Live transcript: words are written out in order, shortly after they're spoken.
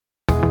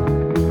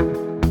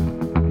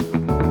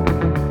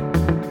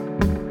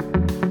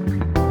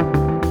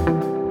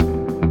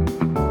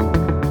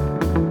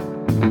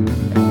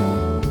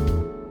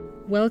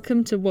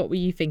welcome to What Were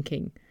You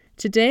Thinking?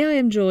 Today I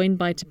am joined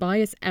by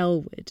Tobias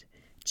Ellwood,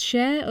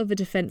 Chair of the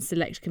Defence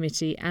Select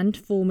Committee and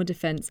former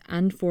Defence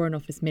and Foreign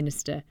Office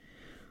Minister.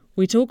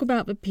 We talk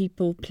about the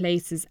people,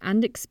 places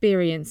and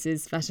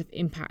experiences that have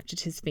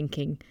impacted his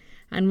thinking,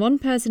 and one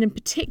person in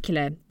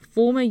particular,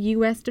 former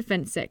US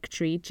Defence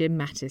Secretary Jim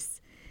Mattis.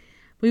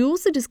 We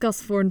also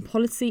discuss foreign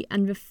policy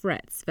and the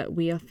threats that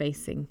we are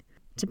facing.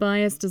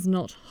 Tobias does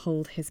not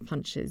hold his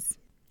punches.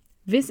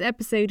 This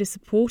episode is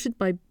supported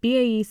by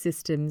BAE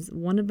Systems,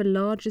 one of the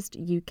largest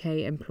UK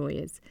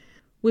employers.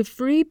 With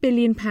 £3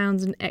 billion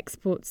in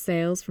export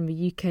sales from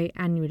the UK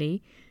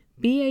annually,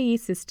 BAE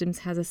Systems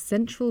has a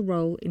central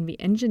role in the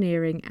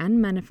engineering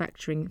and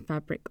manufacturing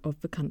fabric of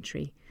the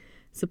country,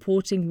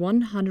 supporting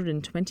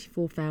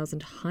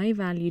 124,000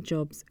 high-value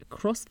jobs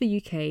across the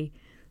UK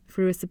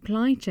through a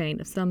supply chain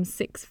of some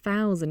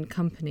 6,000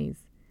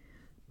 companies.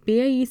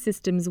 BAE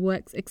Systems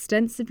works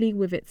extensively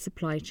with its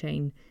supply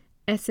chain,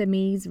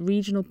 SMEs,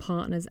 regional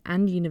partners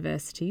and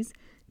universities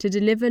to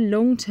deliver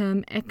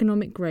long-term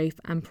economic growth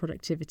and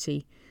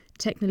productivity,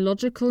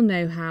 technological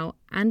know-how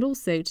and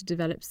also to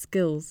develop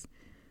skills.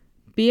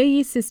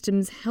 BAE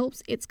Systems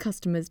helps its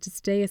customers to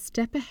stay a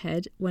step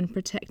ahead when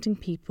protecting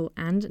people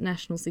and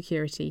national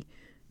security,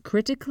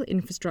 critical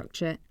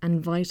infrastructure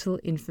and vital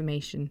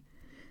information.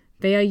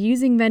 They are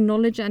using their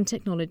knowledge and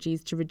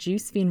technologies to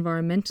reduce the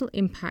environmental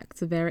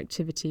impacts of their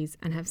activities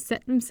and have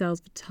set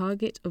themselves the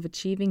target of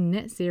achieving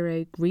net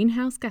zero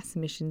greenhouse gas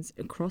emissions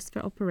across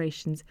their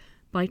operations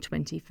by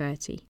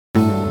 2030.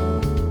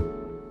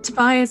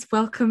 Tobias,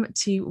 welcome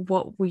to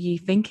What Were You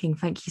Thinking?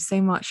 Thank you so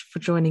much for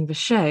joining the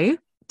show.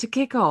 To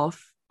kick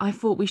off, I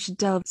thought we should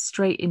delve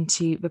straight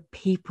into the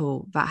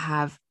people that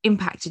have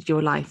impacted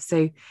your life.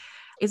 So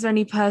is there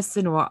any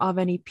person or are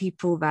there any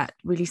people that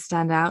really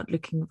stand out,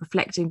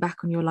 reflecting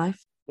back on your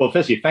life? Well,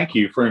 firstly, thank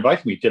you for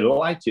inviting me.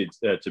 Delighted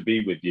to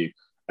be with you.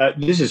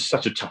 This is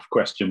such a tough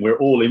question. We're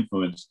all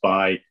influenced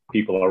by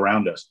people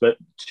around us, but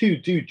two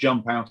do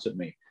jump out at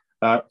me.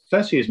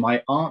 Firstly is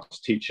my art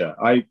teacher.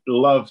 I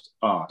loved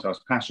art. I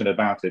was passionate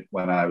about it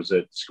when I was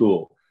at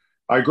school.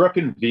 I grew up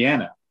in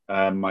Vienna.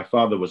 My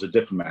father was a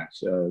diplomat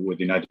with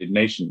the United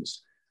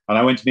Nations, and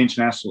I went to the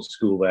international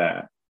school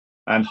there.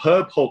 And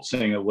Herb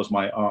Holtzinger was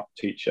my art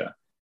teacher.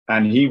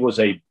 And he was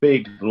a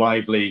big,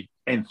 lively,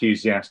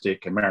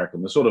 enthusiastic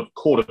American, the sort of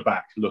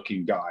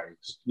quarterback-looking guy,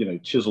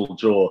 chiseled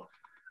jaw,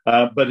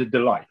 but a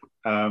delight.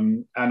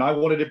 And I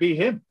wanted to be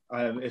him,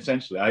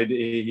 essentially.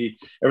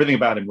 Everything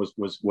about him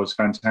was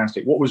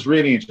fantastic. What was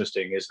really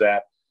interesting is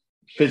that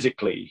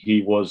physically,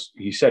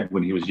 he said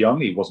when he was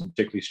young, he wasn't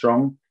particularly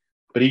strong,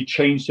 but he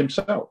changed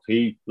himself.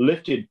 He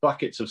lifted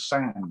buckets of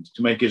sand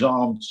to make his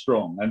arms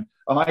strong. And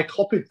I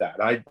copied that.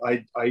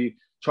 I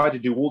tried to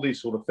do all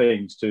these sort of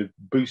things to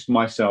boost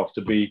myself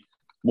to be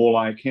more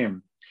like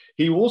him.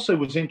 He also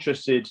was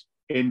interested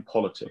in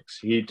politics.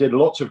 He did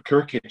lots of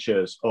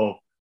caricatures of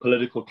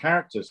political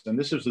characters. And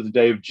this was the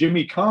day of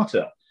Jimmy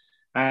Carter.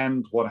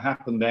 And what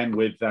happened then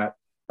with that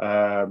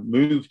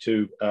move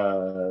to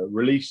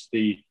release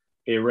the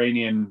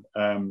Iranian,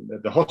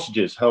 the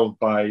hostages held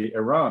by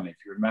Iran, if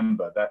you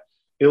remember, that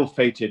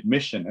ill-fated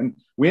mission. And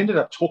we ended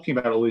up talking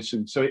about all these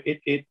things. So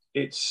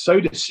it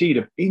sowed a seed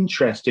of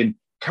interest in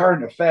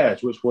current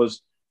affairs, which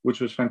was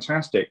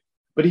fantastic.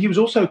 But he was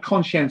also a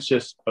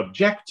conscientious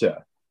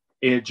objector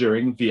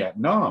during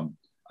Vietnam.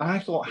 And I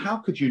thought, how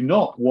could you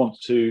not want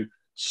to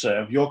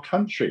serve your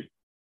country?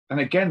 And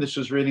again, this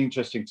was really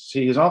interesting to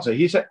see his answer.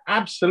 He said,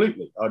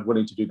 absolutely, I'd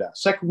willing to do that.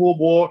 Second World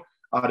War,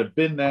 I'd have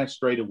been there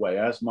straight away,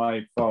 as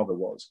my father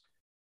was.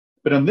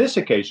 But on this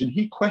occasion,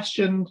 he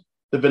questioned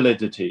the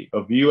validity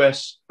of the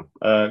US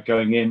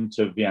going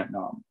into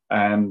Vietnam.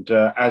 And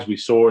as we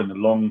saw in the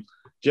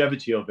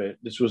longevity of it,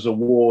 this was a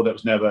war that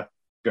was never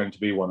going to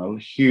be won, a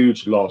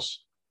huge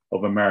loss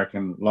of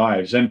American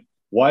lives. And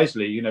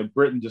wisely,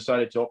 Britain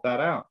decided to opt that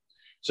out.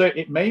 So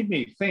it made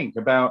me think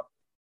about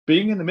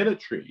being in the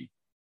military,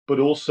 but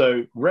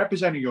also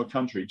representing your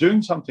country,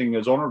 doing something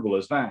as honorable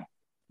as that,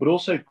 but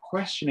also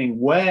questioning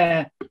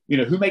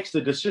who makes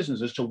the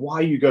decisions as to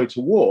why you go to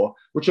war,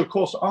 which of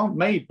course aren't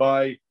made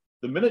by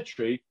the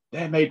military,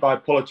 they're made by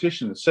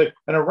politicians. So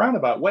in a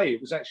roundabout way,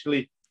 it was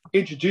actually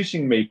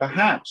introducing me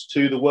perhaps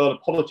to the world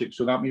of politics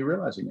without me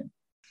realizing it.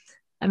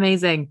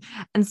 Amazing.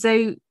 And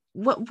so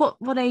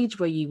what age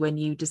were you when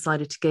you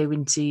decided to go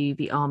into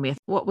the army?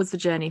 What was the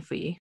journey for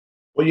you?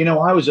 Well,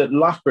 I was at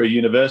Loughborough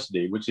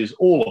University, which is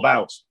all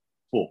about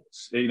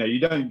sports. You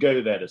don't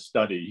go there to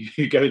study,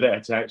 you go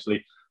there to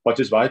actually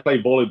participate. I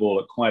played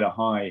volleyball at quite a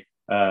high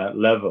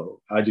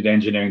level. I did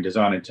engineering,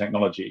 design and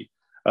technology.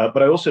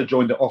 But I also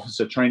joined the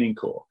Officer Training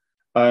Corps.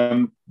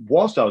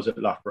 Whilst I was at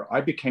Loughborough,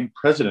 I became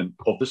president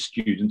of the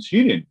Students'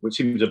 Union, which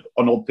seems an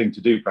odd thing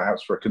to do,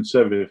 perhaps, for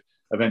a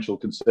eventual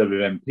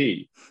conservative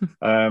MP.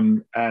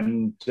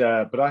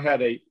 But I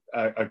had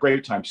a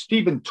great time.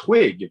 Stephen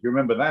Twigg, if you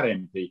remember that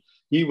MP,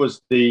 he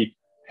was the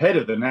head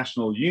of the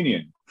National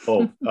Union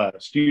of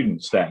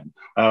Students then,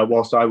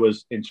 whilst I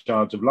was in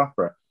charge of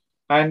Loughborough.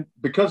 And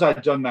because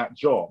I'd done that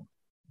job,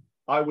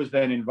 I was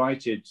then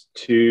invited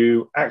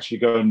to actually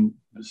go and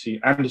see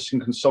Anderson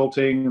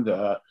Consulting,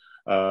 the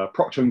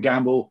Procter and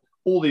Gamble,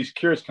 all these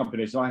curious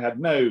companies. And I had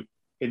no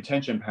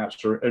intention,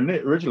 perhaps,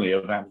 originally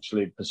of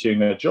actually pursuing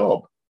their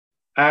job.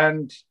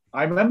 And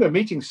I remember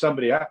meeting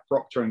somebody at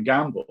Procter and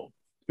Gamble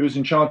who was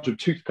in charge of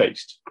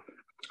toothpaste,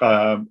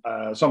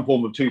 some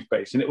form of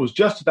toothpaste. And it was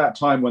just at that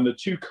time when the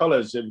two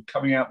colors were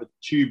coming out the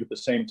tube at the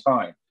same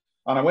time.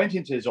 And I went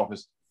into his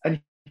office, and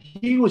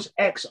he was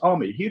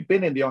ex-army. He'd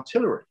been in the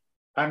artillery,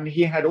 and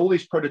he had all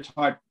these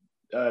prototype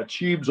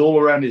tubes all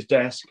around his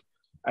desk.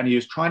 And he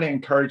was trying to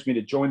encourage me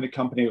to join the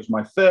company. It was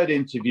my third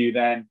interview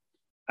then.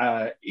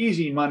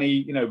 Easy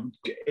money,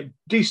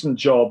 decent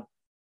job.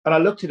 And I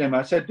looked at him,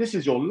 I said, "This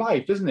is your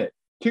life, isn't it?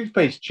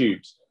 Toothpaste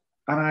tubes."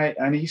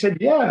 And he said,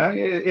 "Yeah,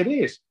 it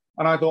is."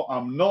 And I thought,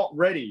 I'm not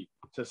ready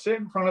to sit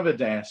in front of a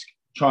desk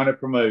trying to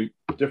promote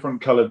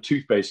different colored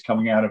toothpaste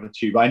coming out of a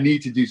tube. I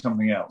need to do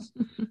something else.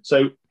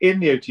 So in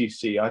the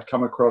OTC, I'd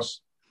come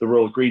across the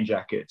Royal Green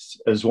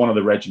Jackets as one of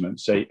the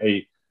regiments,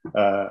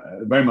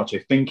 very much a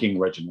thinking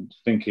regiment,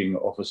 thinking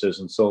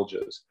officers and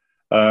soldiers.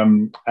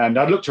 And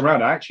I looked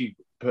around. I actually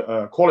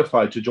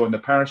qualified to join the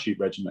parachute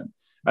regiment,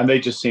 and they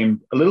just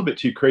seemed a little bit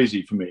too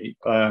crazy for me.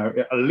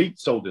 Elite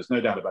soldiers, no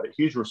doubt about it,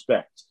 huge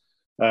respect.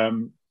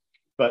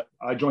 But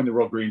I joined the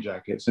Royal Green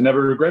Jackets and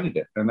never regretted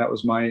it. And that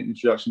was my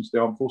introduction to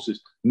the armed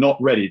forces,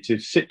 not ready to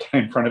sit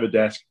down in front of a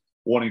desk,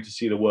 wanting to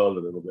see the world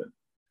a little bit.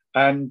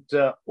 And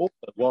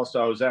also, whilst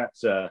I was at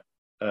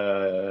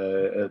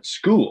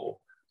school,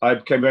 I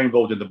became very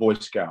involved in the Boy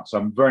Scouts.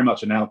 I'm very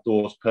much an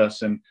outdoors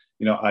person.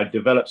 I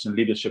developed some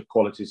leadership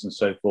qualities and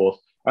so forth.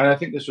 And I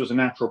think this was a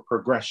natural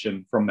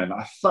progression from them.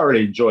 I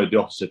thoroughly enjoyed the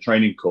Officer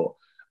Training Corps.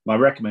 My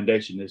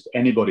recommendation is to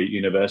anybody at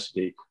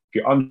university, if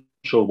you're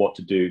unsure what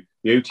to do,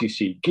 the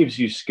OTC gives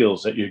you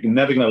skills that you're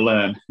never going to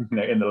learn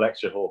in the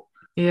lecture hall.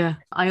 Yeah,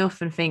 I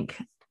often think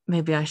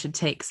maybe I should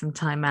take some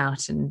time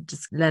out and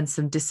just learn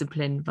some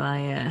discipline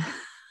by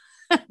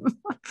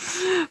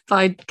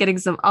by getting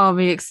some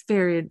army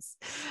experience.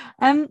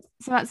 So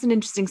that's an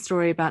interesting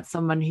story about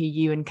someone who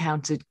you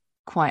encountered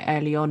quite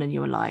early on in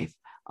your life.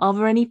 Are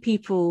there any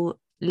people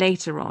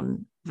later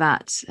on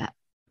that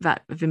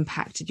have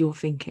impacted your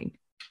thinking?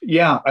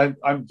 Yeah,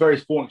 I'm very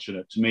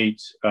fortunate to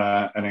meet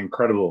an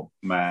incredible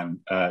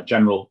man,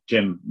 General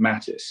Jim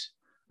Mattis,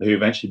 who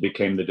eventually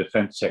became the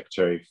Defense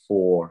Secretary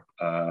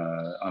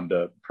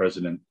under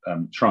President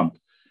Trump.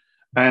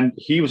 And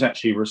he was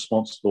actually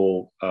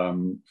responsible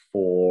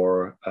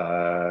for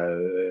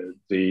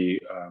the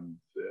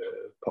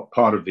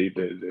part of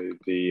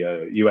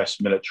the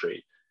US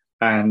military,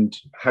 and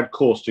had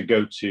cause to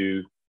go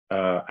to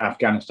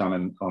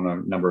Afghanistan on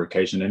a number of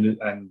occasions.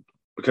 And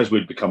because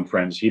we'd become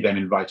friends, he then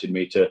invited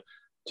me to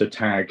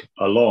tag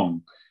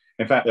along.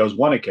 In fact, there was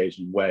one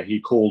occasion where he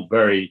called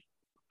very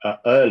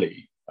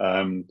very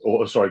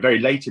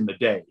late in the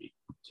day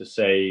to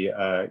say,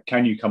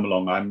 "Can you come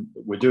along?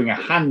 We're doing a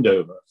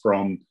handover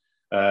from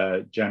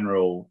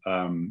General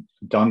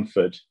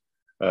Dunford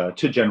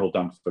to General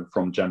Dunford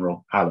from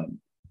General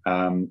Allen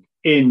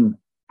in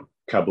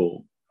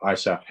Kabul,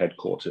 ISAF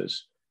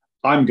headquarters.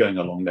 I'm going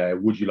along there.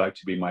 Would you like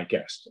to be my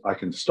guest? I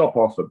can stop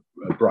off at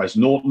Bryce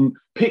Norton,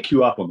 pick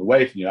you up on the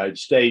way from the United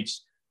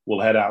States.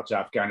 We'll head out to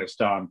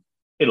Afghanistan.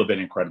 It'll be an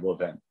incredible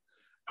event."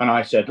 And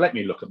I said, "Let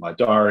me look at my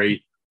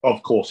diary.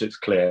 Of course, it's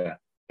clear.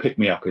 Pick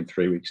me up in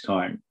 3 weeks'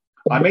 time."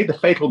 I made the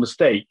fatal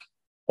mistake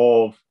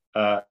of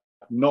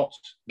not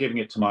giving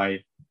it to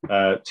my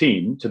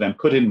team to then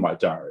put in my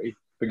diary,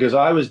 because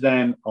I was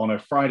then on a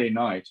Friday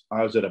night,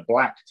 I was at a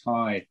black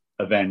tie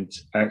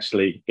event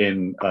actually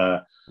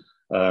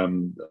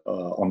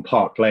on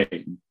Park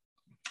Lane.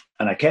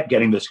 And I kept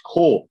getting this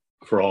call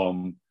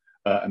from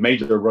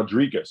Major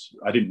Rodriguez.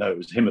 I didn't know it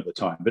was him at the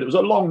time, but it was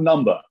a long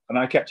number, and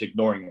I kept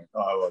ignoring it.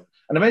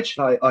 And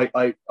eventually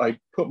I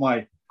put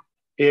my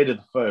ear to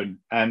the phone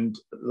and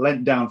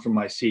leant down from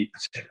my seat. I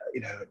said,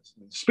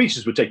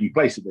 speeches were taking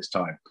place at this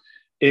time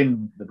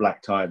in the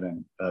black tie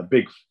then, a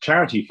big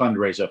charity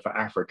fundraiser for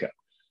Africa.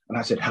 And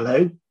I said, "Hello?"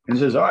 And he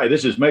says, "Hi,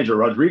 this is Major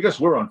Rodriguez.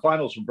 We're on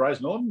finals from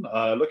Bryce Norton.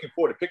 Looking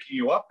forward to picking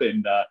you up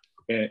in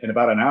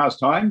about an hour's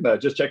time.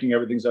 Just checking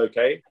everything's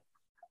okay."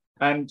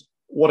 And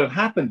what had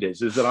happened is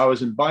that I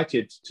was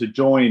invited to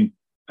join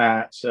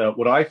at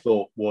what I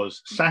thought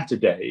was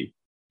Saturday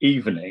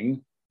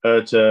evening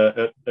at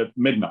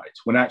midnight,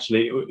 when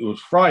actually it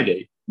was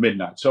Friday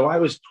midnight. So I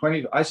was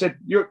 20. I said,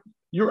 "You're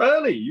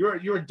early.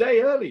 You're a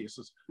day early." He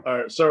says,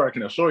 "Sir, I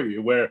can assure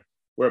you, we're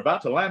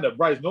about to land at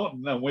Bryce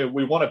Norton, and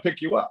we want to pick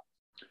you up."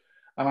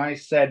 And I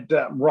said,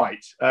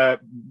 "Right,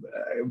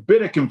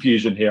 bit of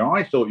confusion here.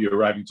 I thought you were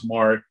arriving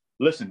tomorrow.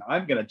 Listen,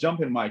 I'm going to jump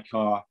in my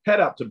car,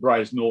 head up to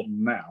Bryce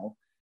Norton now,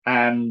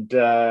 and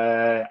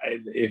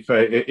if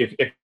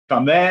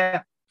I'm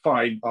there,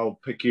 fine, I'll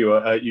pick you.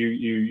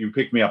 You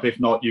pick me up. If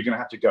not, you're going to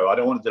have to go. I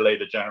don't want to delay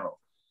the general."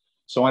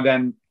 So I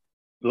then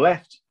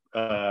left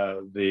the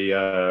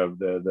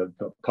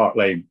Park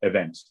Lane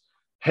event,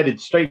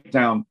 headed straight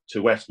down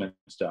to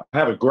Westminster. I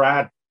have a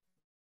grad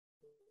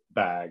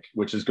bag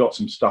which has got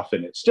some stuff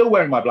in it, still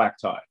wearing my black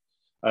tie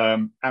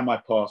and my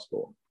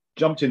passport.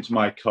 jumped into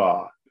my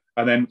car,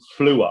 and then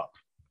flew up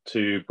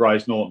to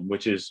Brize Norton,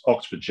 which is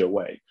Oxfordshire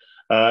way.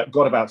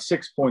 Got about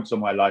 6 points on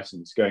my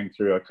license going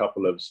through a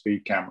couple of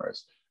speed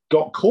cameras.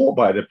 Got caught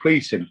by the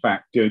police, in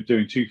fact,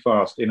 doing too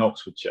fast in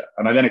Oxfordshire.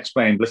 And I then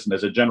explained, listen,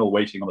 there's a general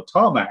waiting on the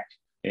tarmac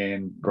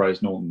in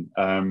Brize Norton.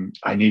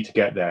 I need to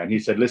get there. And he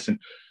said, listen,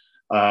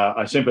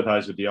 I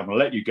sympathize with you. I'm going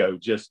to let you go.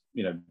 Just,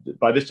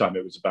 by this time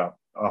it was about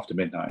after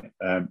midnight.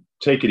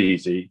 Take it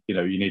easy.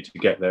 You need to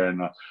get there.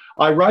 And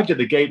I arrived at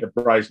the gate of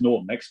Brize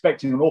Norton,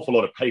 expecting an awful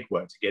lot of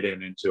paperwork to get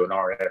into an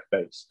RAF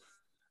base.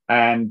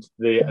 And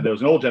there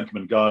was an old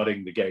gentleman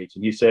guarding the gate.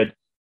 And he said,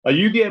 are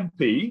you the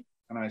MP?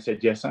 And I said,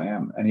 yes, I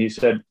am. And he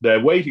said,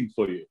 they're waiting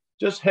for you.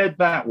 Just head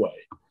that way.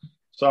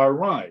 So I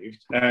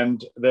arrived,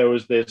 and there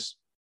was this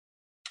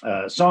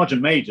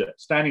sergeant major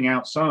standing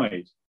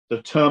outside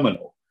the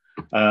terminal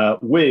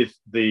with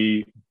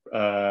the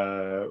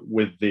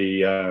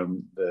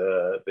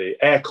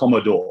air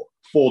commodore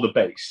for the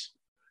base.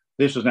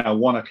 This was now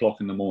 1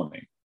 o'clock in the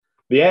morning.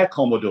 The air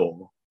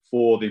commodore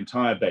for the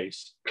entire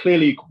base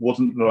clearly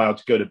wasn't allowed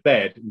to go to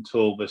bed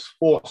until this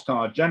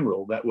 4-star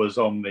general that was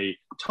on the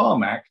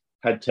tarmac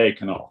had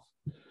taken off.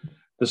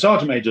 The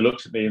sergeant major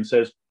looks at me and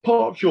says,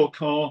 park your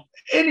car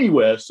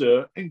anywhere,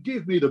 sir, and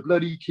give me the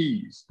bloody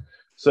keys.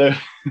 So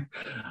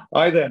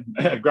I then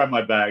grabbed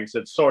my bag and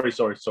said, sorry.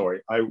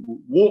 I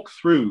walked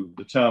through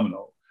the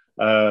terminal.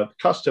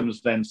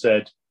 Customs then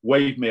said,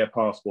 wave me a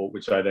passport,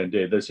 which I then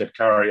did. They said,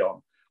 carry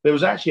on. There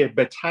was actually a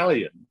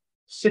battalion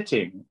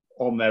sitting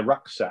on their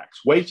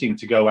rucksacks, waiting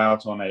to go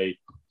out on a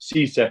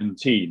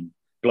C-17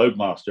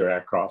 Globemaster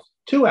aircraft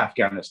to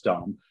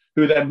Afghanistan,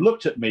 who then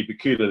looked at me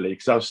peculiarly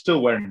because I was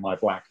still wearing my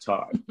black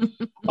tie.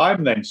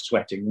 I'm then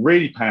sweating,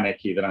 really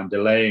panicky that I'm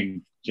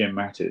delaying Jim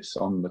Mattis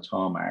on the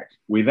tarmac.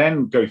 We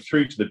then go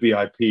through to the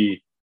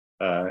VIP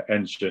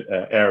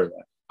area,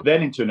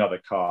 then into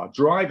another car,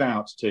 drive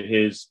out to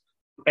his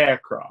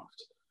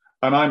aircraft,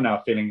 and I'm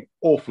now feeling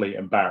awfully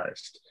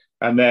embarrassed.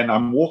 And then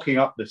I'm walking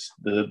up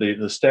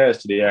the stairs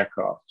to the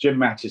aircraft. Jim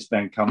Mattis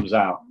then comes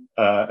out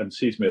and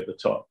sees me at the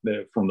top,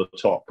 from the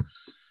top,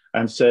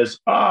 and says,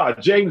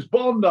 James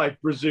Bond, I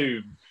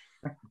presume.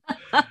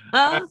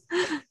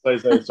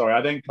 So sorry.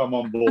 I then come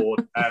on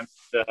board, and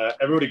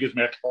everybody gives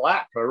me a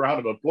clap, a round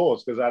of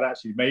applause, because I'd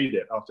actually made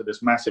it after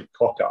this massive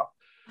cock-up.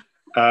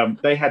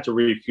 They had to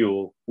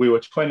refuel. We were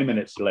 20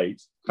 minutes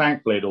late.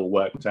 Thankfully, it all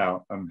worked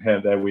out, and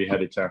there we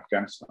headed to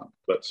Afghanistan.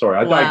 But sorry,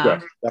 I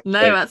digress.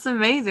 That's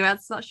amazing.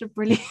 That's such a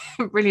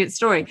brilliant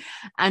story,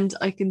 and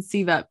I can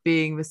see that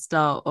being the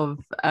start of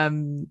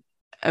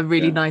a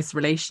really nice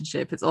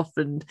relationship. It's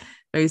often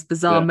those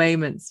bizarre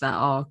moments that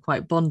are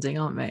quite bonding,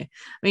 aren't they?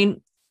 I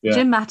mean,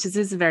 Jim Mattis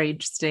is a very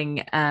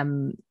interesting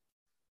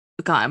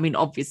guy. I mean,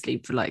 obviously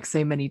for like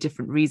so many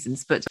different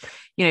reasons, but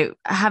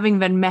having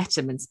then met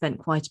him and spent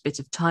quite a bit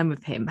of time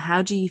with him,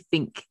 how do you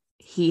think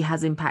he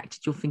has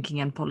impacted your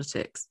thinking and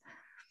politics?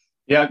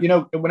 Yeah,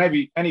 whenever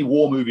any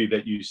war movie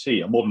that you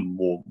see, a modern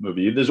war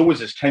movie, there's always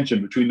this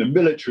tension between the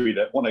military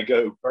that want to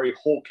go very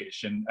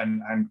hawkish and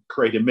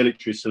create a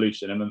military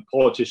solution, and then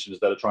politicians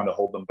that are trying to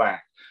hold them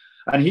back.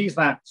 And he's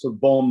that sort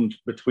of bond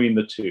between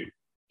the two.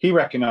 He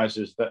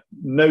recognizes that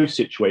no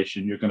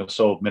situation you're going to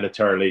solve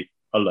militarily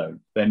alone.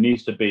 There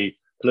needs to be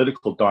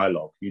political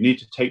dialogue. You need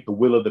to take the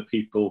will of the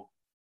people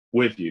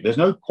with you. There's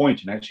no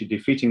point in actually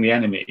defeating the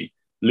enemy,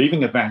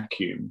 leaving a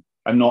vacuum,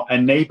 and not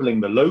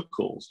enabling the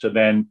locals to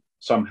then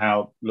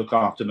somehow look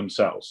after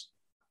themselves.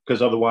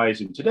 Because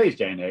otherwise, in today's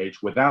day and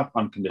age, without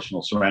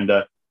unconditional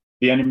surrender,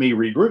 the enemy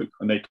regroup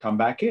and they come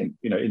back in.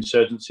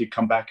 Insurgency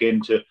come back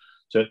into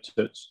to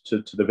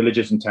the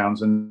villages and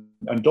towns and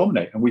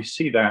dominate. And we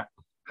see that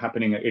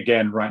happening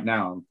again right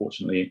now,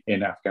 unfortunately,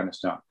 in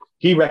Afghanistan.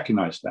 He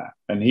recognized that,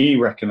 and he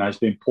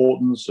recognized the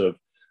importance of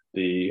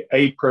the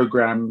aid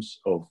programs,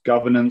 of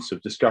governance,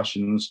 of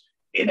discussions,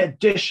 in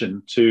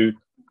addition to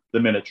the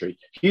military.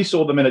 He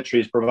saw the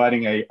military as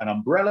providing an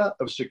umbrella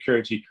of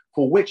security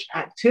for which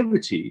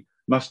activity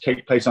must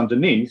take place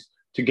underneath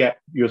to get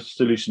your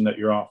solution that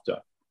you're after.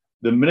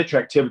 The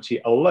military activity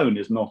alone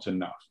is not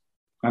enough.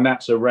 And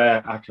that's a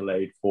rare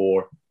accolade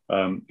for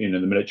the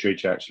military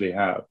to actually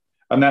have.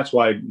 And that's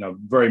why I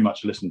very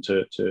much listen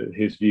to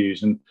his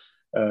views. And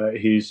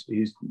he's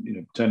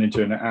turned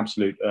into an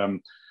absolute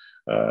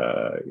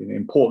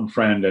important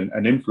friend and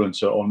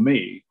influencer on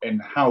me in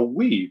how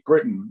we,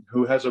 Britain,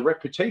 who has a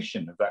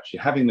reputation of actually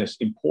having this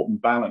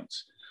important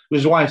balance, which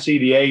is why I see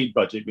the aid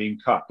budget being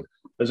cut.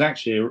 There's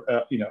actually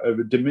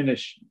a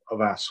diminish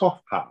of our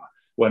soft power,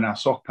 when our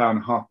soft power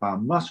and hard power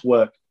must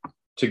work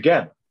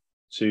together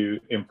to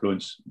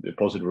influence the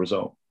positive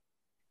result.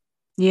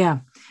 Yeah,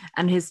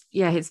 and his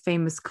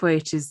famous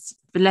quote is,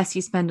 "The less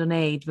you spend on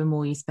aid, the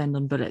more you spend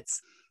on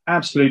bullets."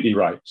 Absolutely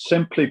right.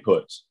 Simply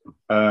put,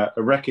 a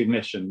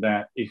recognition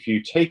that if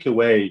you take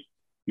away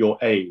your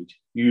aid,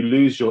 you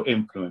lose your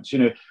influence.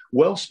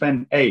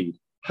 Well-spent aid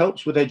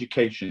helps with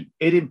education.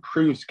 It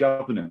improves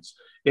governance.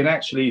 It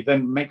actually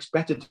then makes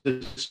better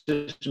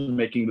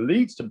decision-making,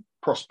 leads to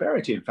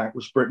prosperity, in fact,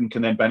 which Britain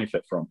can then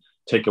benefit from.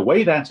 Take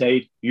away that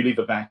aid, you leave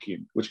a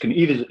vacuum, which can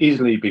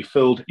easily be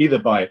filled either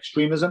by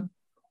extremism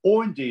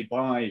or indeed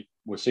by,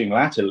 we're seeing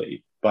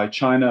latterly, by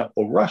China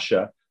or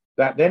Russia,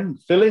 that then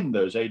fill in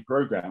those aid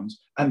programs,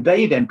 and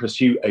they then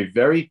pursue a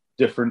very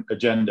different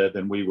agenda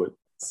than we would.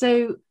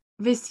 So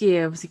this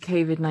year, obviously,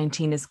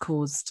 COVID-19 has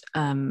caused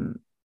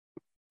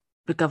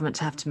the government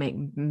to have to make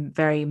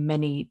very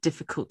many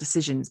difficult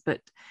decisions,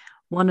 but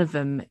one of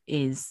them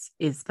is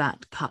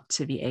that cut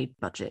to the aid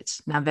budget.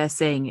 Now, they're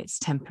saying it's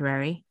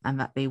temporary and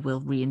that they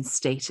will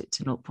reinstate it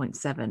to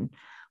 0.7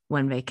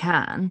 when they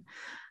can.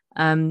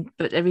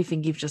 But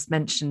everything you've just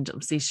mentioned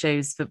obviously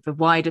shows the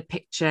wider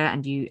picture,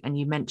 and you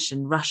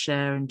mentioned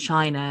Russia and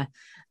China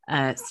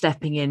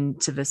stepping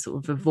into the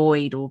sort of a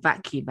void or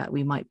vacuum that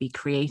we might be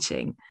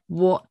creating.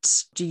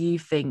 What do you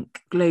think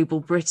Global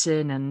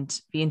Britain and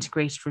the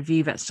integrated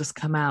review that's just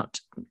come out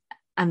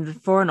and the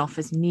Foreign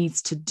Office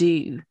needs to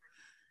do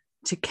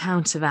to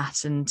counter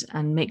that and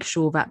make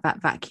sure that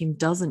that vacuum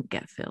doesn't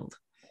get filled?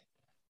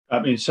 I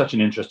mean, it's such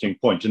an interesting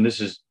point, and this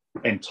is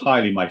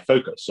entirely my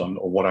focus on,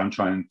 or what I'm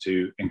trying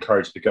to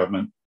encourage the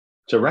government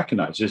to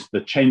recognize, is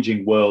the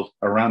changing world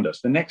around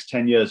us. The next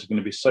 10 years are going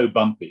to be so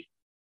bumpy.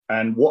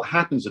 And what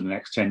happens in the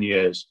next 10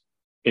 years,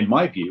 in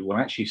my view, will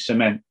actually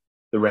cement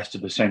the rest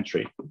of the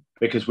century,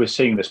 because we're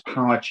seeing this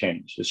power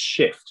change, this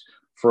shift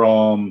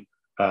from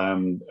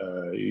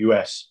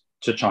US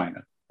to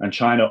China, and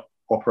China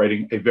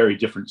operating a very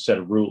different set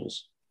of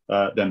rules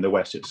than the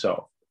West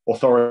itself.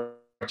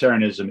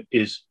 Authoritarianism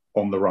is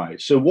on the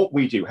rise. So what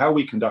we do, how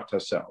we conduct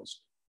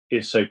ourselves,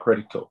 is so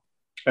critical.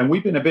 And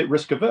we've been a bit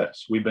risk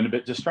averse. We've been a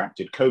bit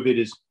distracted. COVID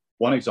is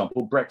one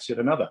example, Brexit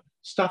another.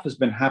 Stuff has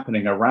been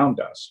happening around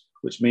us,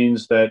 which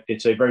means that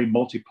it's a very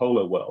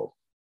multipolar world,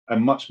 a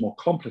much more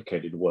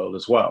complicated world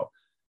as well.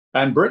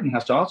 And Britain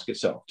has to ask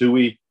itself, do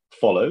we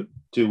follow?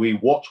 Do we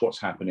watch what's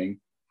happening?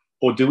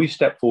 Or do we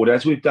step forward,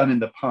 as we've done in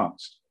the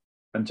past,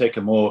 and take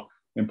a more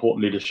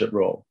important leadership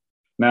role?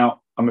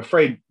 Now, I'm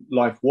afraid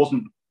life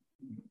wasn't,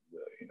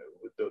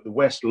 the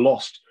West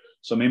lost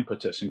some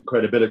impetus and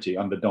credibility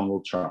under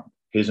Donald Trump.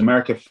 His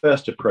America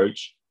First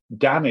approach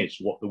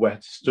damaged what the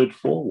West stood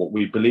for, what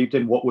we believed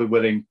in, what we're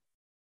willing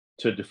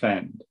to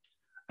defend.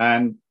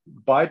 And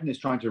Biden is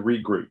trying to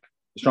regroup.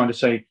 He's trying to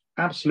say,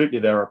 absolutely,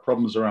 there are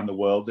problems around the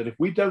world that if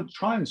we don't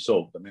try and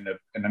solve them in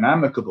an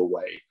amicable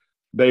way,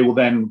 they will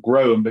then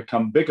grow and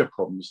become bigger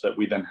problems that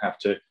we then have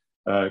to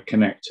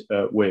connect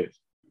with.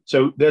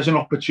 So there's an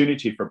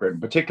opportunity for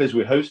Britain, particularly as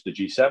we host the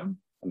G7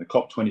 and the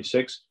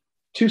COP26,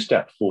 to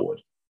step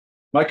forward.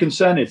 My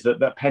concern is that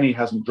that penny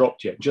hasn't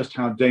dropped yet, just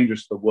how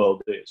dangerous the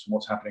world is and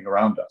what's happening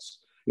around us.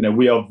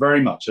 We are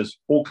very much, as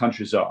all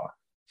countries are,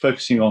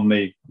 focusing on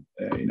the,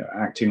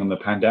 acting on the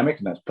pandemic,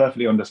 and that's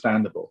perfectly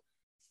understandable.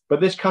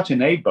 But this cut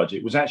in aid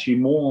budget was actually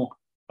more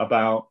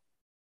about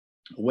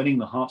winning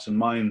the hearts and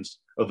minds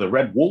of the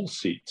red wall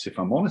seats, if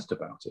I'm honest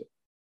about it,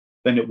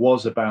 than it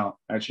was about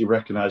actually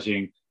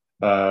recognizing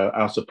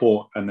our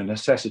support and the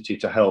necessity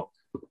to help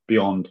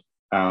beyond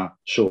our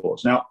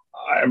shores. Now,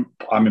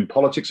 I'm in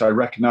politics. I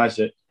recognize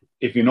that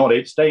if you're not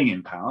staying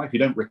in power, if you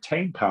don't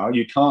retain power,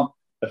 you can't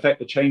affect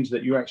the change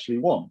that you actually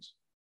want.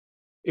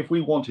 If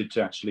we wanted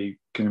to actually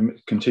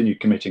continue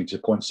committing to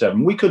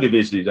 0.7, we could have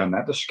easily done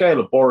that. The scale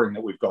of borrowing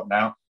that we've got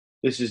now,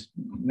 this is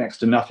next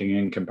to nothing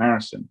in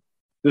comparison.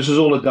 This was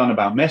all done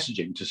about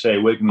messaging to say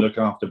we're going to look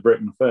after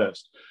Britain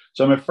first.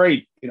 So I'm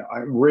afraid, I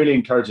really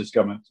encourage this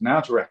government now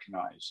to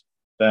recognize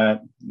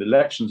that the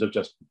elections have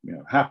just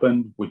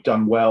happened. We've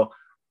done well.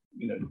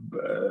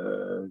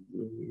 But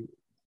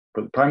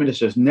the Prime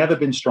Minister has never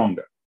been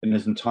stronger in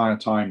his entire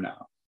time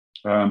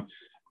now.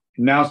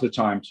 Now's the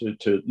time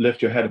to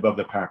lift your head above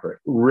the parapet,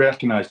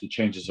 recognize the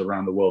changes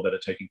around the world that are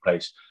taking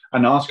place,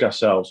 and ask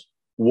ourselves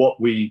what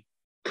we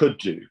could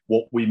do,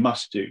 what we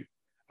must do,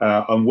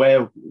 and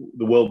where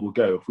the world will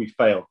go if we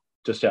fail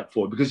to step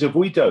forward. Because if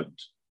we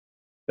don't,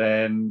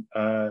 then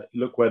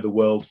look where the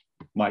world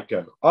might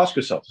go. Ask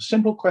yourself a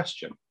simple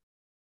question.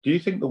 Do you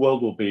think the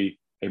world will be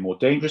a more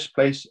dangerous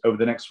place over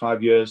the next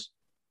 5 years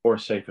or a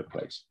safer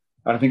place?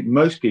 And I think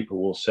most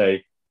people will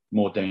say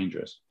more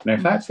dangerous. Now,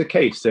 if that's the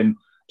case, then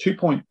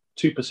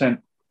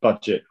 2.2%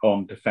 budget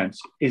on defense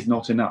is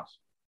not enough.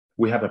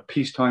 We have a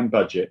peacetime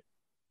budget,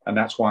 and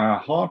that's why our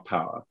hard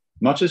power,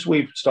 much as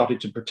we've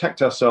started to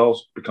protect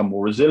ourselves, become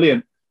more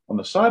resilient on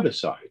the cyber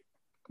side,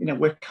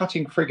 we're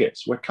cutting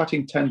frigates, we're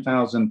cutting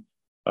 10,000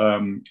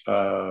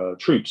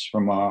 troops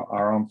from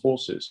our armed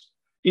forces.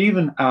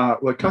 Even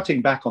we're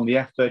cutting back on the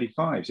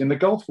F-35s. In the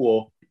Gulf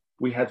War,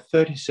 we had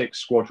 36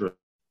 squadrons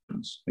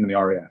in the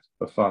RAF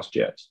of fast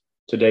jets.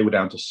 Today, we're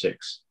down to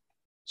 6.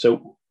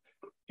 So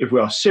if we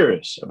are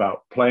serious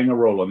about playing a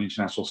role on the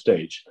international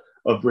stage,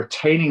 of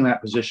retaining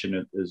that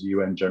position as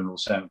UN General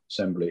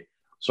Assembly,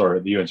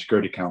 the UN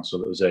Security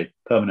Council as a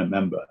permanent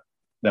member,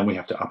 then we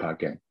have to up our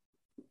game.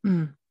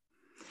 Mm.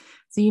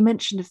 So you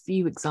mentioned a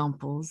few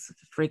examples,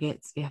 the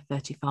frigates, the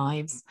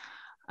F-35s.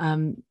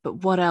 But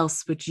what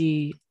else would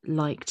you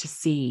like to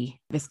see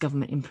this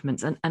government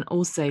implement? And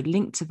also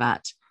linked to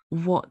that,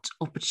 what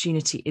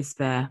opportunity is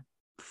there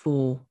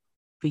for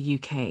the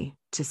UK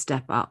to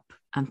step up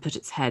and put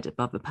its head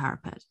above the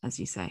parapet, as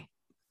you say?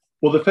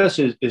 Well, the first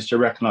is to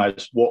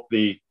recognise what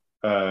the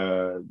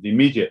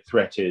immediate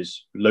threat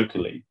is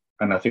locally,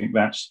 and I think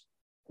that's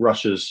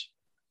Russia's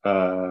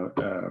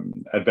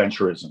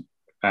adventurism,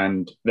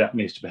 and that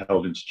needs to be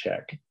held into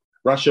check.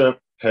 Russia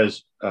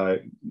has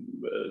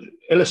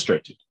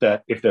illustrated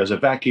that if there's a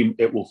vacuum,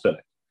 it will fill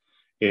it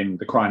in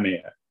the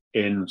Crimea,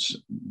 in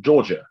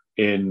Georgia,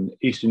 in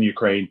eastern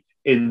Ukraine,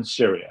 in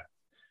Syria.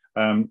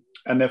 And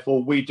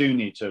therefore, we do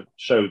need to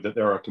show that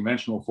there are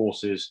conventional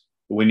forces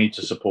we need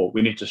to support.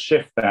 We need to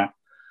shift that,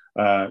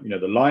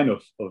 the line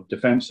of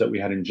defense that we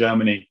had in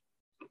Germany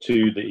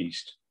to the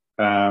east,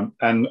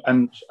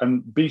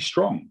 and be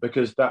strong,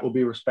 because that will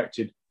be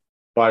respected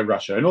by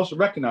Russia. And also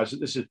recognize that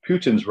this is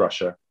Putin's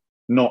Russia,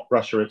 not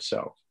Russia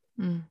itself.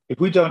 If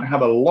we don't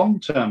have a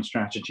long-term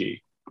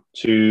strategy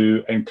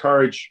to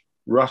encourage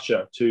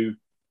Russia to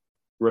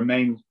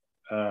remain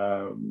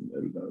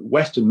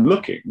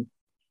Western-looking,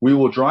 we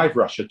will drive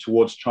Russia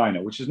towards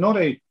China, which is not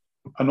an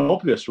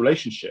obvious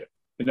relationship.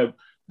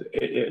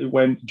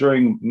 When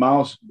during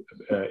Mao's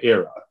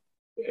era,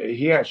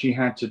 he actually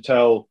had to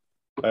tell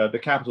the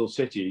capital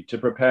city to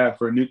prepare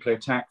for a nuclear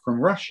attack from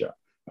Russia,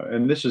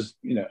 and this is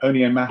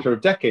only a matter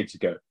of decades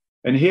ago.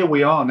 And here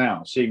we are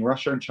now seeing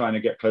Russia and China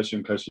get closer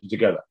and closer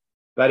together.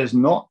 That is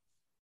not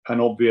an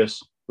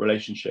obvious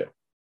relationship.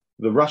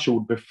 The Russia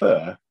would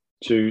prefer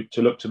to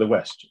look to the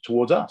West,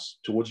 towards us,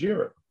 towards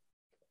Europe.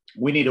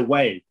 We need a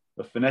way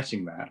of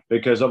finessing that,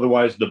 because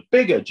otherwise the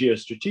bigger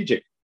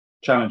geostrategic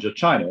challenge of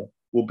China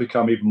will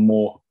become even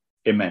more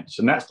immense.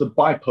 And that's the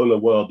bipolar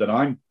world that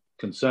I'm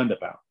concerned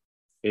about,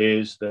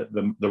 is that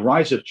the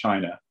rise of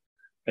China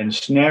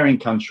ensnaring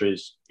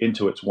countries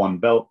into its one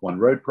belt, one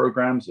road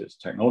programs, its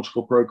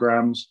technological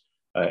programs,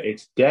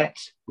 its debt,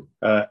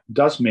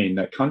 does mean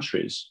that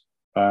countries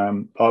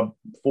are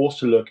forced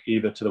to look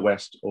either to the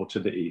West or to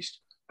the East.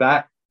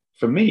 That,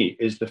 for me,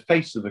 is the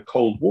face of the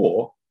Cold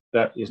War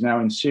that is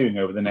now ensuing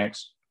over the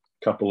next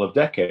couple of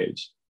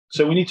decades.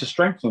 So we need to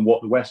strengthen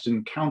what the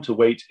Western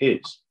counterweight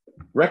is,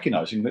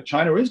 recognizing that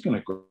China is going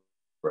to grow,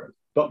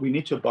 but we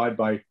need to abide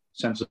by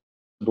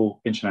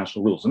sensible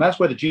international rules. And that's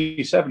where the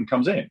G7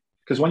 comes in,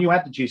 because when you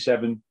add the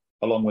G7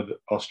 along with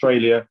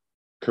Australia,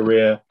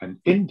 Korea, and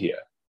India,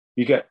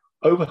 you get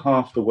over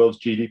half the world's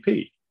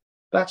GDP.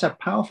 That's a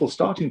powerful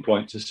starting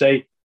point to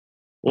say,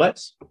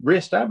 let's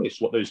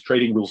reestablish what those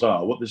trading rules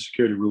are, what the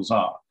security rules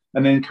are,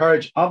 and then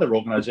encourage other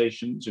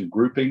organizations and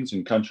groupings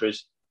and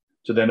countries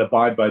to then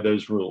abide by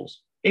those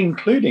rules,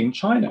 including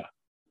China.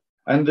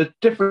 And the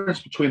difference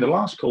between the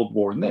last Cold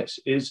War and this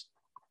is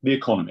the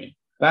economy.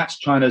 That's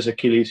China's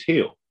Achilles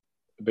heel,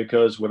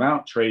 because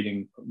without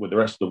trading with the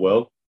rest of the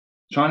world,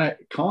 China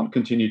can't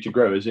continue to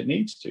grow as it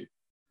needs to.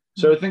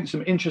 So I think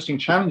some interesting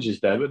challenges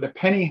there, but the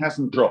penny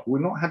hasn't dropped.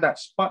 We've not had that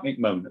Sputnik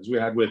moment as we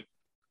had with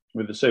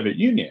the Soviet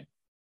Union,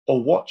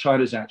 or what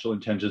China's actual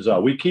intentions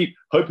are. We keep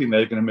hoping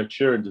they're going to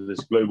mature into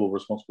this global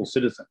responsible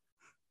citizen,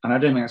 and I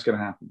don't think that's going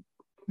to happen.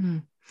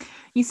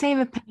 You say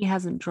the penny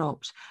hasn't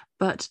dropped,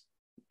 but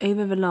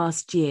over the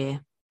last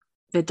year,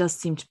 there does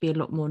seem to be a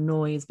lot more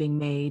noise being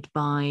made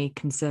by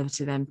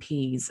Conservative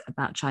MPs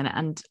about China,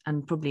 and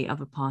probably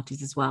other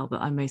parties as well,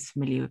 but I'm most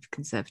familiar with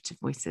Conservative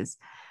voices.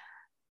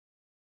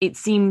 It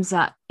seems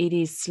that it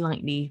is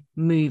slightly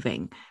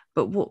moving,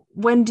 but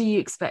when do you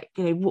expect,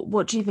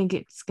 what do you think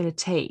it's going to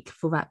take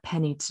for that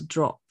penny to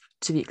drop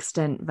to the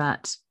extent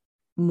that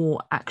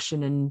more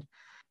action and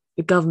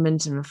the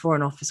government and the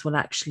Foreign Office will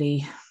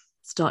actually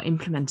start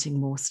implementing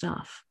more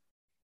stuff?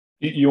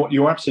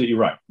 You're absolutely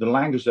right. The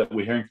language that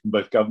we're hearing from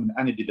both government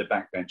and indeed the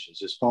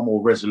backbenchers is far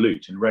more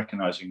resolute in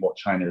recognizing what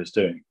China is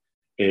doing.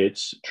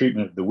 Its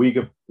treatment of the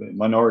Uyghur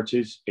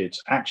minorities,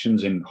 its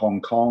actions in Hong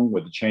Kong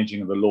with the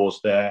changing of the laws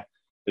there,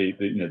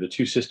 the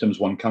two systems,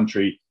 one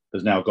country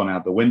has now gone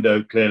out the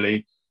window,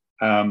 clearly.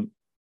 I'm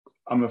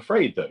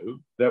afraid, though,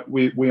 that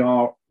we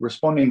are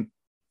responding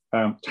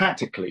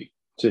tactically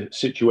to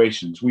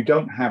situations. We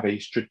don't have a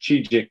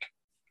strategic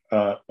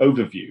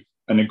overview,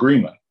 an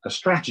agreement, a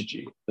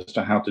strategy as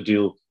to how to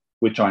deal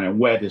with China and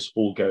where this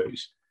all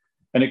goes.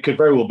 And it could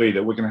very well be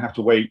that we're going to have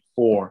to wait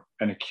for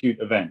an acute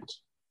event,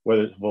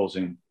 whether it involves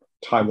in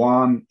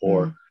Taiwan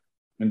or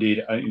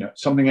indeed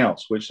something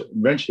else, which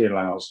eventually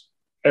allows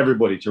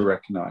everybody to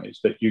recognize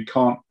that you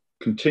can't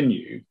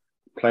continue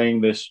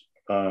playing this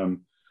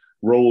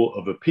role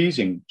of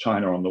appeasing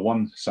China on the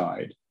one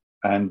side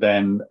and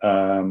then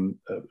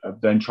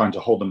trying to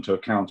hold them to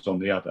account on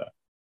the other.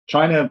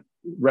 China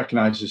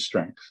recognizes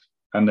strength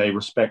and they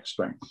respect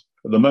strength.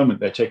 At the moment,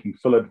 they're taking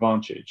full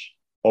advantage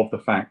of the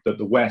fact that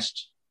the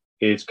West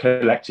is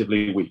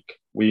collectively weak.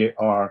 We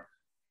are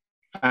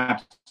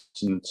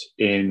absent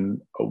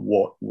in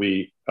what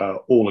we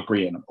all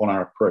agree on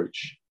our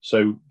approach.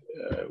 So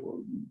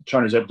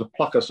China is able to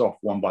pluck us off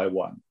one by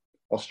one.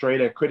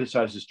 Australia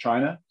criticizes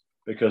China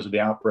because of the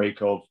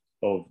outbreak of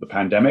the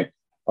pandemic,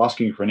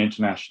 asking for an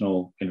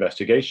international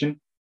investigation,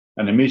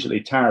 and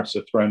immediately tariffs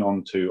are thrown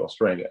onto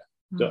Australia.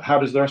 So how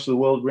does the rest of the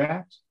world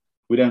react?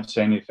 We don't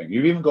say anything.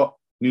 You've even got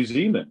New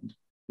Zealand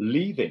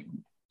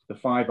leaving the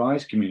Five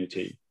Eyes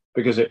community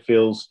because it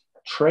feels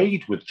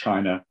trade with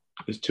China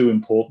is too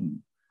important.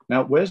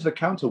 Now, where's the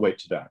counterweight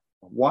to that?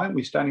 Why aren't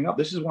we standing up?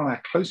 This is one of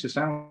our closest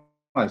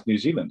allies, New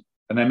Zealand,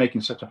 and they're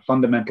making such a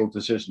fundamental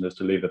decision as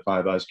to leave the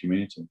Five Eyes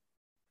community.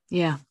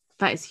 Yeah,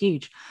 that is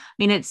huge. I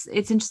mean, it's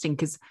interesting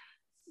because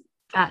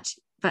that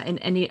in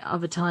any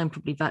other time,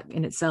 probably that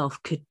in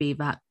itself could be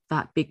that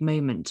big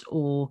moment,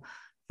 or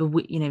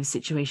the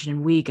situation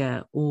in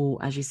Uyghur, or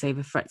as you say,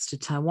 the threats to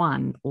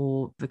Taiwan,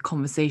 or the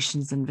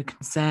conversations and the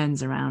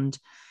concerns around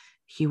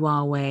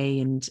Huawei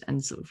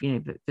and sort of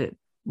the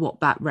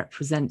what that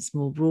represents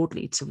more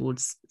broadly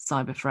towards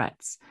cyber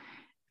threats.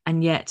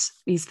 And yet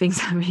these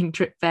things are being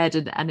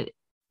drip-fed and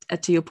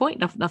to your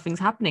point, nothing's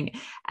happening.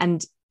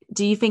 And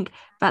do you think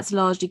that's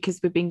largely because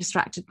we're being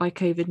distracted by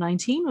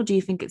COVID-19, or do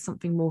you think it's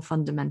something more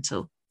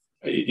fundamental?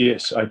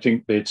 Yes, I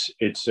think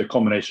it's a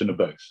combination of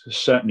both.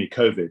 Certainly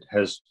COVID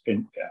has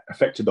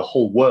affected the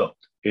whole world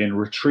in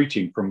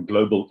retreating from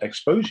global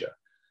exposure.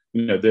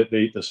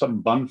 The sudden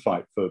bun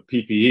fight for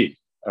PPE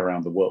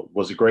around the world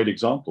was a great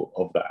example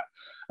of that.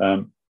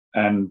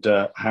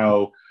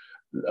 How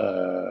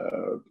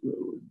the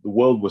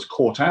world was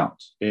caught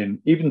out in.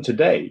 Even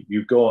today,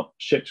 you've got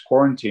ships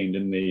quarantined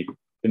in the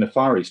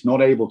Far East,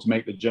 not able to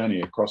make the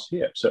journey across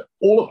here. So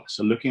all of us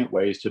are looking at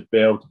ways to be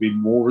able to be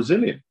more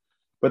resilient.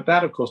 But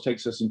that, of course,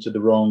 takes us into the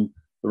wrong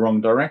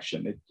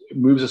direction. It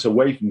moves us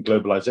away from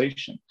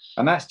globalization,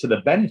 and that's to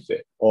the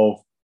benefit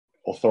of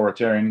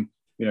authoritarian,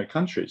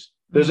 countries.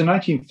 There's a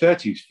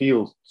 1930s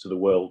feel to the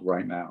world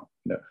right now.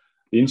 The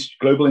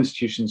global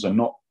institutions are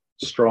not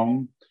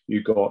strong.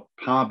 You've got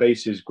power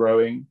bases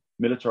growing,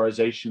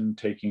 militarization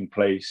taking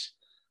place,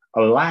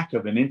 a lack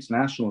of an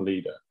international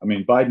leader. I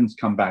mean, Biden's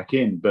come back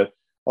in, but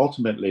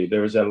ultimately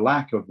there is a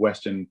lack of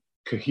Western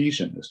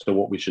cohesion as to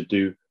what we should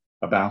do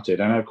about it.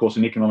 And of course,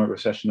 an economic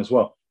recession as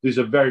well. These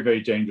are very,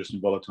 very dangerous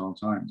and volatile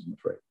times, I'm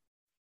afraid.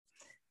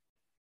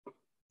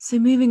 So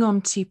moving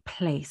on to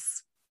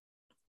place.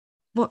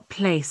 What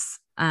place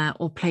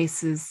or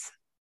places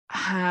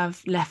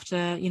have left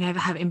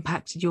have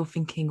impacted your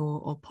thinking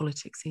or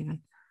politics even?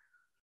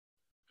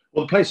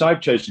 Well, the place I've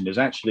chosen is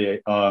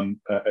actually a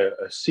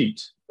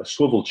seat, a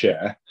swivel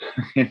chair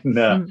in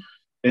the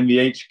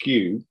HQ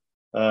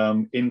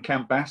in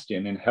Camp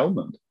Bastion in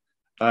Helmand.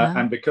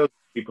 And because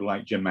people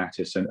like Jim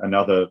Mattis and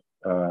other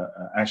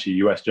actually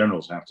US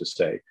generals, I have to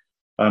say,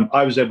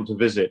 I was able to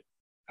visit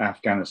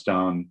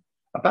Afghanistan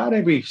about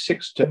every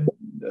 6 to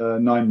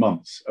 9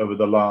 months over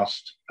the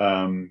last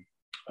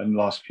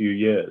few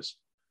years.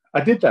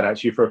 I did that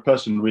actually for a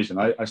personal reason.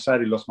 I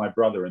sadly lost my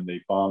brother in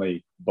the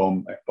Bali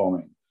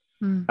bombing.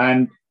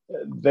 And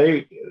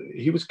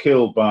he was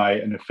killed by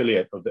an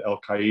affiliate of the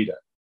Al-Qaeda.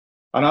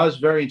 And I was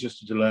very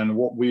interested to learn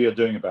what we are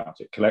doing about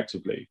it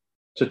collectively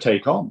to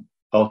take on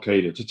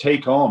Al-Qaeda, to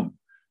take on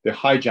the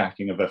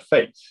hijacking of a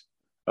faith,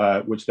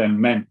 which then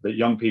meant that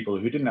young people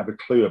who didn't have a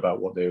clue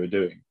about what they were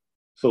doing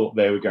thought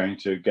they were going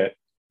to get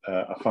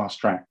a fast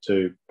track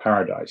to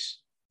paradise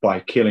by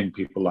killing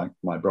people like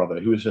my brother,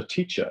 who was a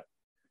teacher.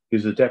 He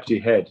was the deputy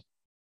head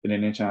in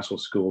an international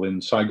school in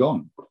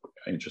Saigon,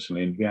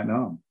 interestingly, in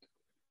Vietnam.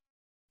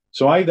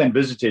 So I then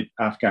visited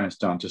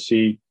Afghanistan to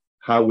see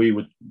how we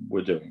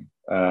were doing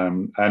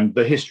and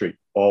the history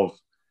of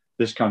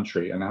this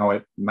country and how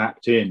it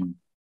mapped in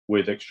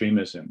with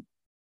extremism.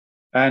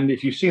 And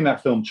if you've seen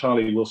that film,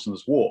 Charlie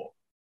Wilson's War,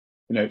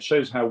 it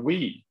shows how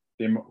we,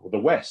 the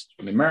West,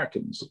 the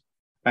Americans,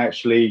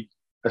 actually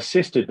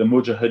assisted the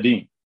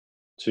Mujahideen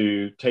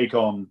to take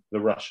on the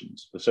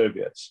Russians, the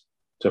Soviets,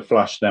 to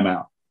flush them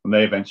out. And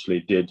they eventually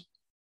did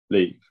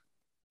leave.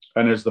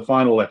 And as the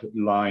final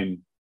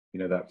line,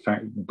 that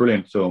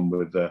brilliant film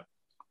with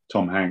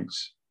Tom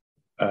Hanks,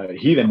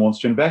 he then wants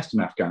to invest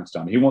in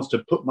Afghanistan. He wants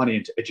to put money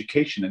into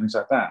education and things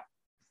like that.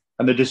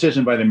 And the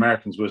decision by the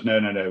Americans was,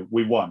 no,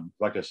 we won,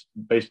 like a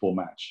baseball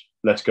match.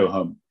 Let's go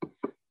home.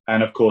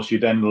 And of course, you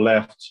then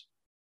left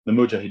the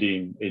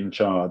Mujahideen in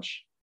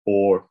charge,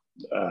 or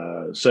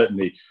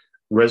certainly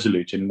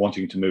resolute in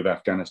wanting to move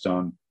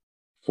Afghanistan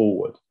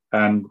forward.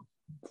 And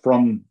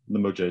from the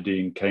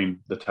Mujahideen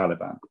came the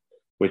Taliban,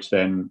 which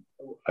then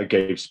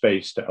gave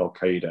space to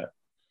Al-Qaeda,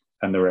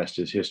 and the rest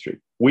is history.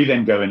 We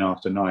then go in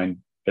after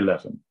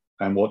 9/11,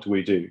 and what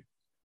do?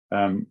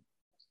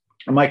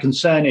 And my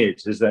concern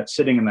is that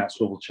sitting in that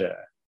swivel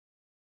chair,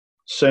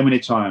 so many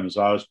times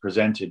I was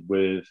presented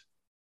with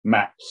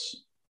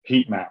maps,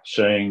 heat maps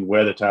showing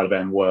where the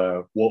Taliban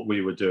were, what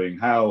we were doing,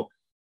 how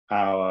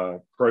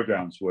our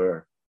programs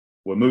were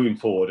moving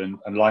forward,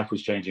 and life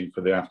was changing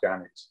for the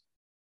Afghans.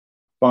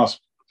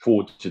 Fast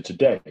forward to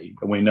today,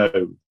 and we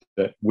know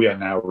that we are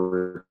now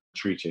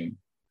retreating.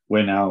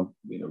 We're now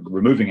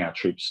removing our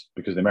troops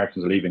because the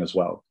Americans are leaving as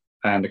well.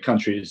 And the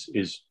country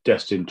is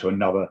destined to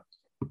another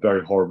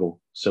very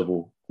horrible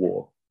civil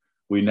war.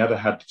 We never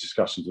had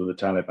discussions with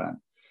the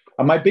Taliban.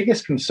 And my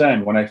biggest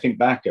concern when I think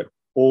back at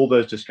all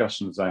those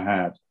discussions I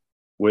had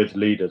with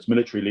leaders,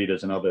 military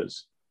leaders and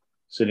others,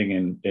 sitting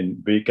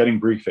in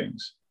getting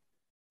briefings,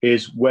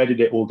 is where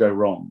did it all go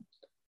wrong?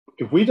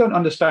 If we don't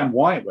understand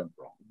why it went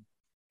wrong,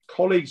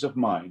 colleagues of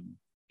mine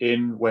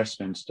in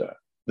Westminster,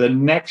 the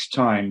next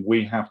time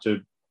we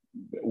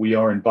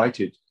are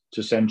invited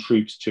to send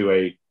troops to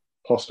a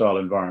hostile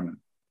environment,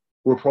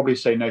 we'll probably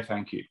say, no,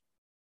 thank you.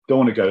 Don't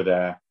want to go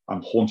there.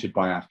 I'm haunted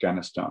by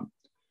Afghanistan.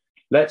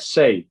 Let's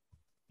say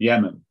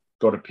Yemen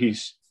got a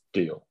peace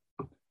deal,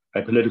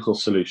 a political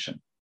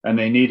solution, and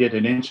they needed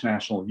an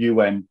international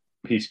UN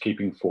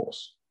peacekeeping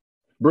force.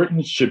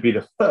 Britain should be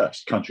the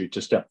first country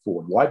to step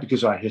forward. Why?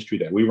 Because of our history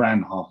there. We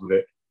ran half of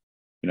it,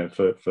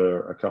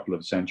 for a couple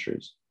of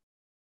centuries.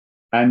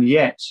 And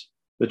yet,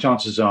 the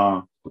chances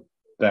are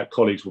that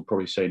colleagues will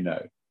probably say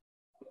no.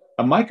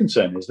 And my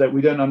concern is that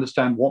we don't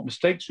understand what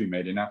mistakes we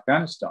made in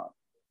Afghanistan.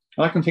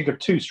 And I can think of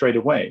two straight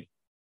away.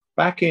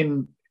 Back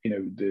in,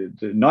 the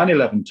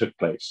 9/11 took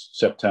place,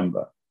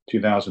 September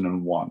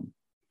 2001.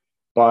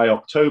 By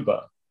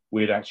October,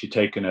 we had actually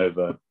taken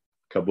over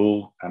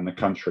Kabul and the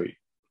country,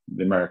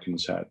 the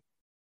Americans had.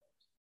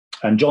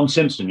 And John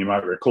Simpson, you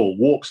might recall,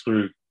 walks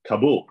through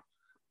Kabul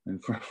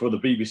and for the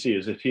BBC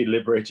as if he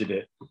liberated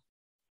it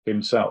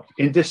himself.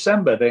 In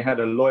December, they had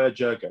a lawyer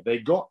jirga. They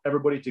got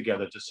everybody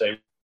together to say,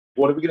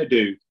 what are we going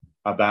to do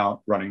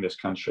about running this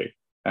country?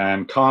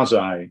 And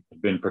Karzai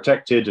had been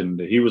protected, and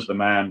he was the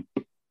man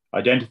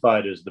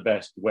identified as the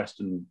best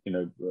Western,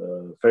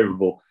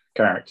 favorable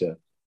character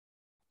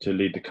to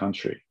lead the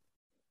country.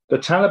 The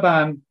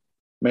Taliban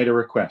made a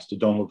request to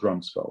Donald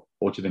Rumsfeld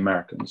or to the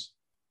Americans.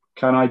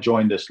 Can I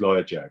join this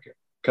lawyer jirga?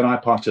 Can I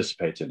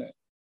participate in it?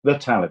 The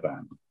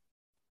Taliban.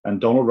 And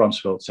Donald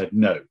Rumsfeld said,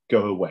 no,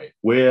 go away.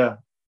 We're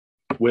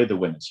the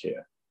winners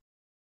here.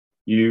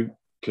 You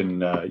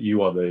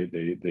are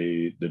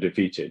the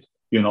defeated.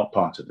 You're not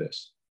part of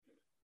this.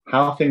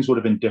 How things would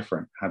have been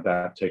different had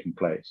that taken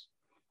place.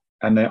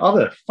 And the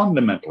other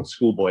fundamental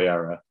schoolboy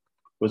error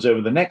was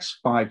over the next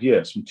 5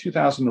 years, from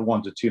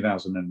 2001 to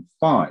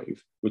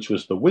 2005, which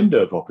was the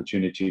window of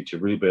opportunity to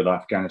rebuild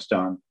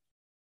Afghanistan,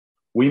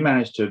 we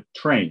managed to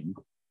train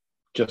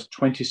just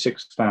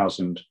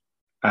 26,000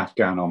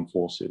 Afghan armed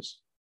forces.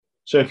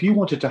 So if you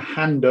wanted to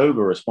hand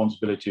over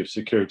responsibility of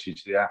security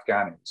to the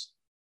Afghans,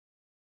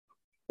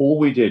 all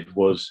we did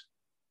was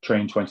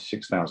train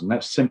 26,000.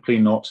 That's simply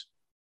not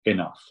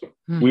enough.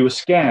 We were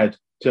scared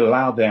to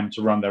allow them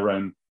to run their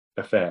own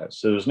affairs.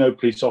 So there was no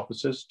police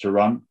officers to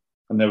run,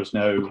 and there was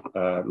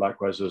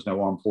likewise, there was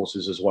no armed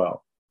forces as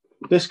well.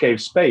 This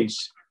gave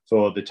space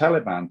for the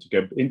Taliban to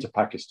go into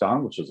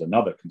Pakistan, which was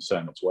another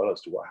concern as well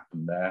as to what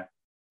happened there,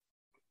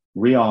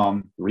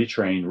 rearm,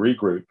 retrain,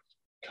 regroup,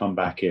 come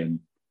back in,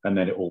 and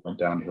then it all went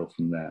downhill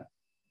from there.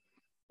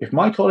 If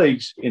my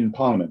colleagues in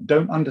Parliament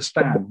don't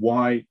understand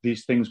why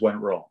these things went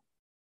wrong,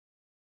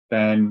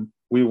 then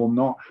we will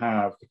not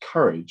have the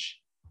courage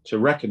to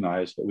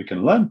recognize that we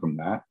can learn from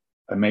that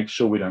and make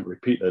sure we don't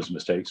repeat those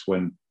mistakes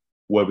when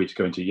were we to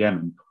go into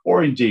Yemen,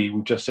 or indeed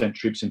we've just sent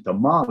troops into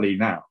Mali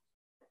now.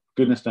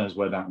 Goodness knows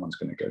where that one's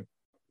going to go.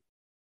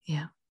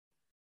 Yeah.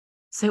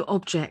 So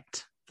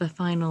object, the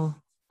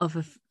final of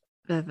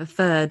the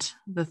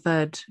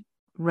third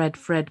red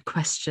thread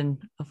question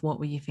of what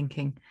were you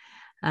thinking?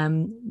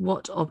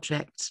 What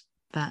object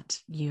that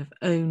you've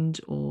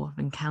owned or have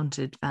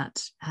encountered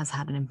that has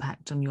had an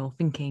impact on your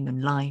thinking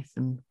and life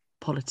and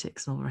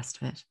politics and all the rest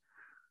of it?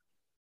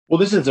 Well,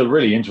 this is a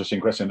really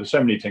interesting question. There's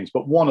so many things,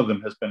 but one of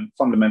them has been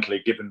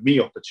fundamentally given me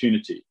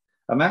opportunity.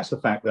 And that's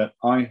the fact that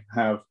I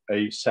have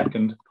a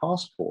second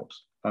passport.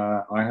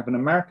 I have an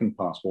American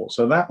passport.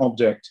 So that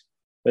object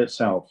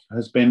itself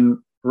has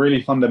been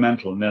really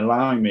fundamental in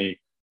allowing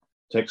me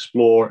to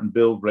explore and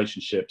build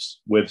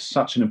relationships with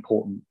such an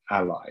important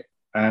ally.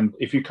 And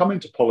if you come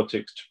into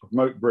politics to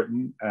promote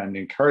Britain and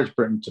encourage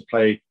Britain to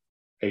play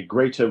a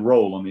greater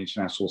role on the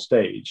international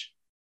stage,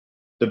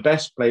 the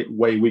best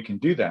way we can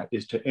do that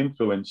is to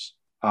influence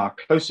our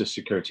closest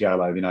security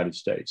ally, the United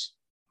States.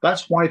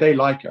 That's why they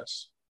like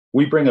us.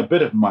 We bring a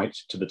bit of might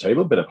to the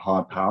table, a bit of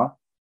hard power,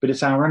 but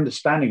it's our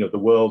understanding of the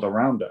world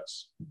around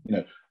us.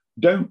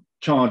 Don't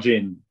charge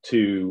in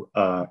to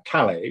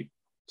Calais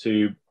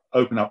to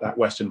open up that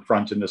Western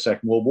Front in the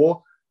Second World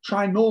War.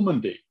 Try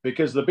Normandy,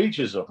 because the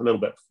beaches are a little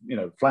bit,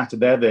 flatter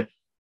there.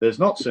 There's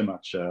not so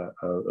much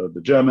of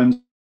the Germans.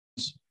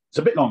 It's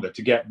a bit longer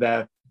to get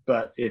there,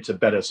 but it's a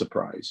better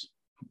surprise.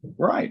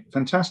 Right,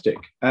 fantastic.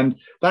 And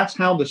that's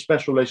how the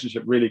special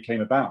relationship really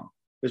came about,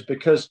 is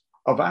because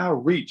of our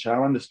reach,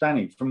 our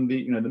understanding from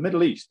the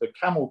Middle East, the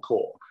Camel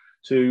Corps,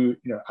 to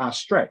our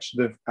stretch,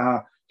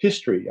 our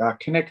history, our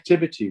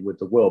connectivity with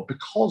the world.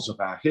 Because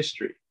of our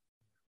history,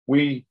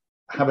 we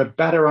have a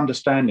better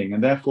understanding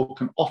and therefore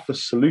can offer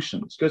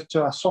solutions. It goes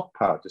to our soft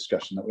power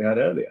discussion that we had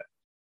earlier.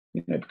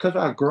 Because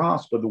our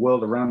grasp of the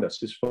world around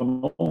us is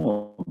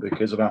phenomenal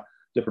because of our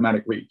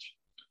diplomatic reach.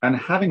 And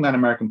having that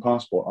American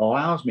passport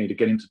allows me to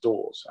get into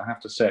doors, I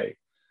have to say.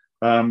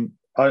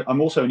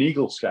 I'm also an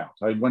Eagle Scout.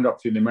 I went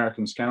up through the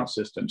American Scout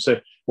system. So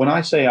when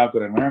I say I've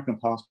got an American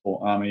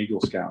passport, I'm an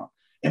Eagle Scout,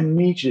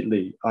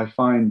 immediately I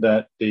find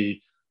that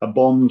a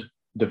bond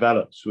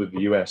develops with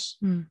the US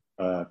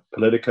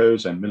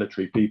politicos and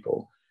military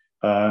people,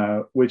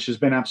 which has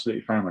been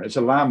absolutely paramount. It's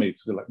allowed me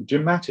to, like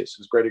Jim Mattis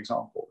is a great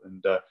example.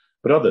 And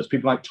But others,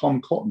 people like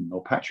Tom Cotton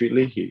or Patrick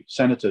Leahy,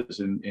 senators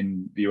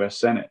in the US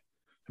Senate,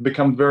 have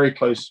become very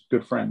close,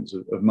 good friends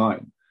of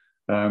mine.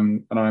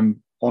 And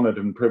I'm honored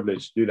and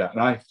privileged to do that.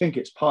 And I think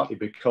it's partly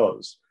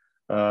because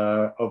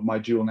of my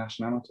dual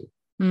nationality.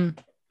 Mm.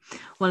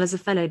 Well, as a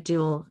fellow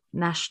dual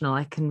national,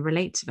 I can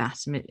relate to that.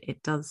 And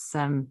it does,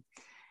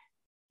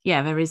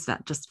 there is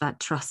that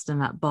trust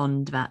and that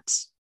bond that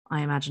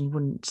I imagine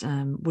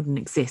wouldn't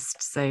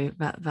exist. So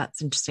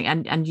that's interesting.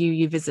 And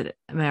you visit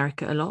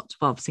America a lot.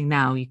 Well, obviously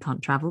now you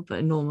can't travel, but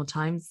in normal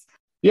times.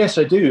 Yes,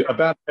 I do.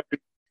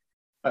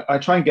 I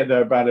try and get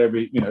there about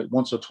every,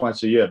 once or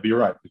twice a year. But you're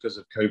right, because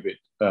of COVID,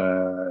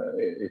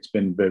 it's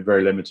been very,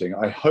 very limiting.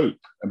 I hope.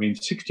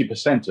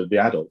 60% of the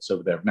adults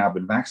over there have now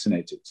been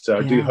vaccinated. So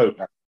I do hope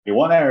in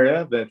one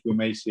area that we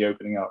may see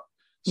opening up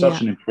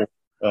such an important,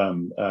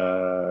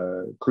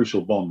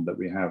 crucial bond that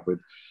we have with,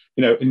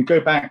 and go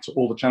back to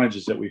all the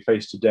challenges that we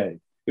face today.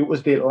 It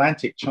was the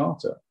Atlantic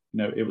Charter.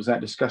 It was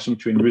that discussion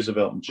between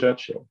Roosevelt and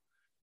Churchill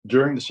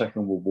during the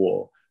Second World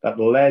War that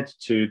led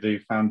to the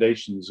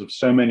foundations of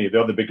so many of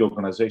the other big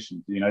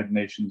organizations, the United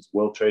Nations,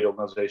 World Trade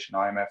Organization,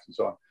 IMF, and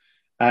so on.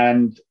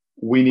 And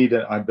we need,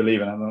 I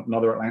believe,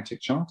 another Atlantic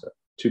Charter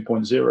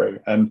 2.0.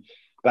 And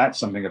that's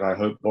something that I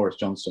hope Boris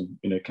Johnson,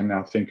 can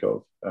now think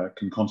of,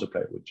 can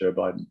contemplate with Joe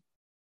Biden.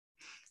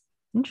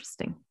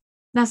 Interesting.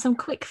 Now, some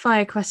quick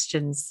fire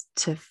questions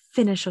to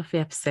finish off the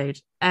episode.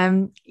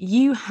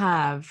 You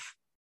have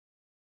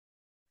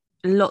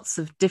lots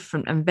of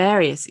different and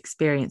various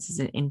experiences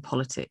in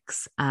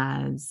politics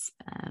as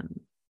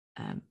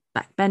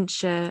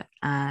backbencher,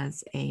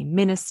 as a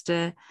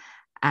minister,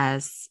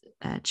 as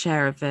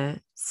chair of a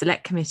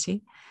select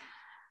committee.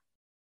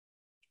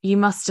 You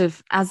must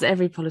have, as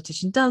every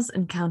politician does,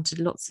 encountered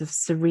lots of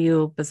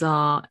surreal,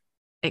 bizarre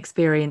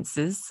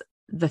experiences,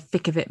 the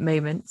thick of it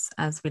moments,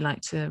 as we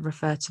like to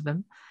refer to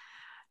them.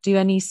 Do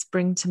any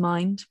spring to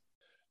mind?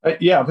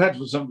 I've had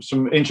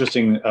some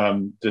interesting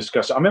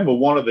discussion. I remember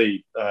one of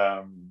the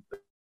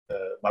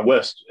my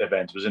worst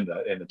event was in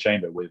the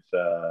chamber with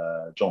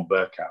John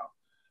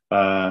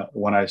Bercow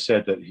when I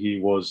said that he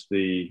was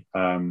the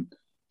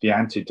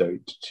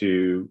antidote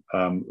to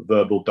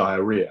verbal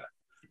diarrhea.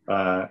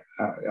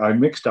 I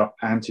mixed up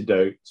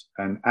antidote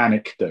and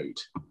anecdote,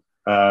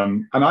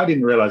 and I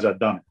didn't realize I'd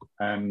done it.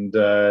 And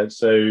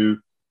so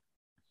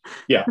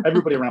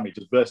everybody around me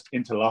just burst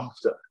into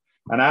laughter.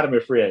 And Adam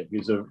Afriyie,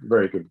 who's a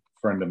very good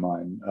friend of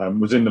mine,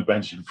 was in the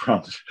bench in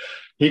front.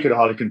 He could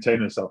hardly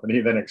contain himself, and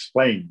he then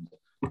explained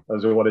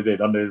as to what he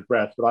did under his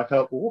breath. But I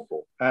felt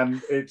awful,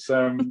 and it's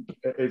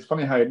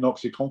funny how it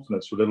knocks your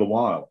confidence for a little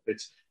while.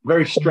 It's a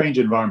very strange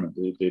environment,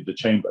 the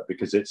chamber,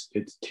 because it's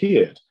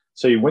tiered.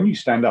 So when you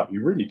stand up,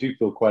 you really do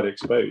feel quite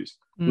exposed.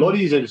 A lot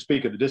easier to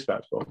speak at the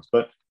dispatch box,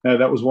 but no,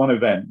 that was one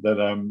event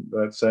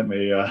that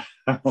certainly I'll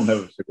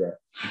never forget.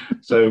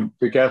 So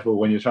be careful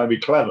when you're trying to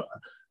be clever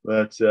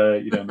that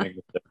you don't make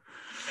mistakes.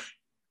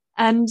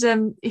 And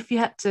if you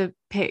had to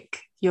pick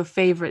your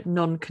favourite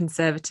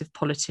non-conservative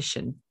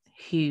politician,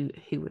 who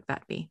would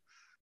that be?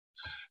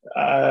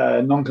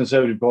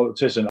 Non-conservative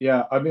politician.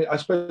 Yeah, I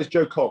suppose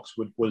Jo Cox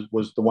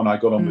was the one I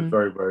got on with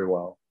very, very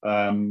well.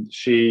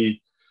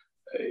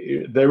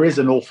 There is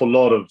an awful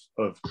lot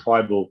of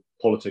tribal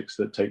politics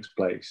that takes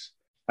place,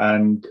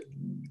 and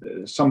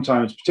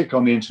sometimes,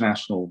 particularly on the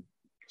international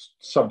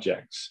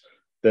subjects,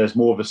 there's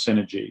more of a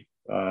synergy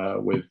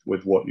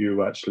with what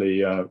you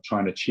actually try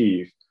and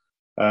achieve.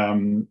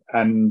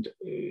 And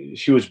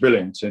she was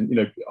brilliant.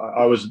 And,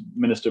 I was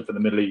minister for the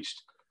Middle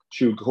East.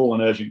 She would call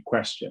an urgent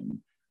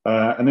question.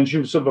 And then she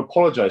would sort of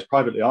apologize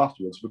privately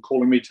afterwards for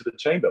calling me to the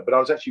chamber. But I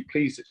was actually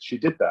pleased that she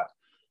did that.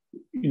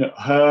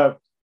 Her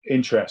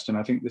interest, and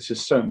I think this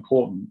is so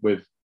important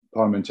with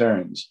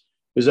parliamentarians,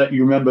 is that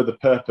you remember the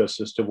purpose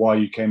as to why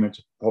you came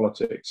into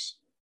politics.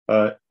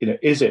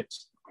 Is it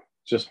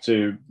just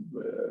to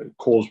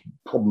cause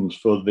problems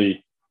for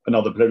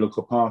another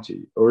political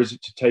party, or is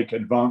it to take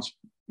advance,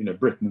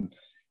 Britain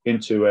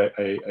into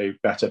a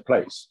better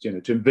place,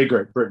 to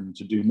invigorate Britain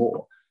to do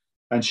more?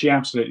 And she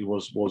absolutely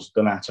was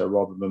the latter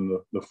rather than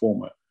the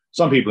former.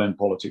 Some people in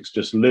politics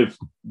just live,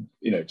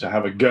 to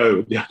have a go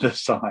at the other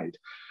side.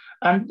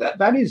 And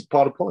that is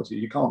part of politics.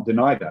 You can't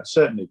deny that.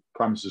 Certainly,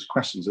 Prime Minister's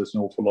questions, there's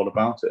an awful lot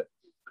about it.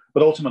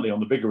 But ultimately, on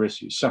the bigger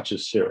issues, such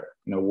as Syria,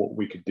 what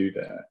we could do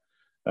there,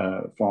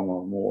 far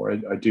more.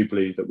 I do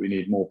believe that we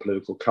need more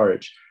political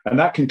courage. And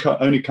that can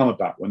only come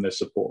about when there's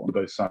support on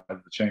both sides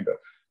of the chamber.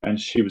 And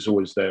she was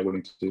always there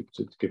willing to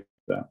give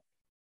that.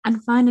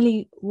 And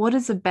finally, what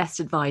is the best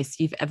advice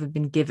you've ever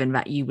been given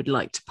that you would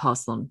like to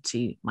pass on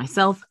to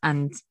myself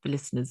and the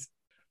listeners?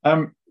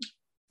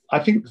 I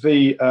think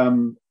the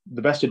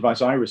best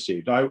advice I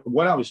received,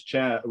 when I was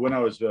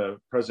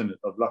president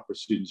of Loughborough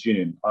Students'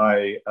 Union,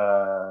 I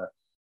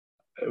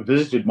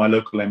visited my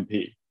local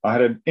MP. I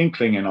had an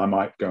inkling I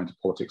might go into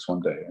politics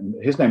one day, and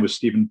his name was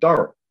Stephen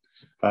Durrell,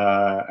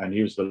 and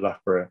he was the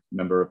Loughborough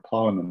Member of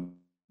Parliament.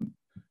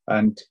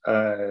 And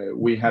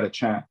we had a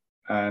chat,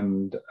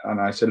 and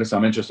I said, listen,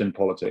 I'm interested in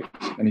politics.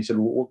 And he said,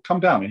 well, come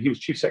down. And he was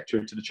Chief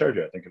Secretary to the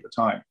Treasury, I think, at the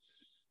time.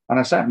 And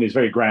I sat in these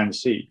very grand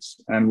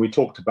seats and we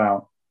talked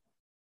about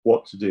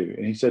what to do.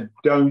 And he said,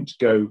 don't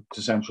go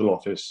to central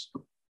office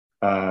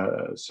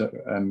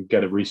and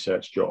get a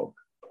research job.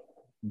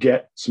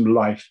 Get some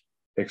life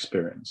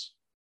experience.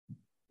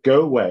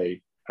 Go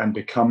away and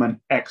become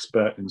an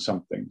expert in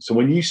something. So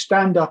when you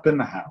stand up in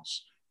the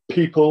House,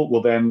 people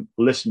will then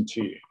listen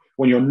to you.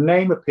 When your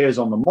name appears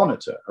on the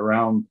monitor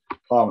around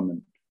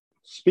Parliament,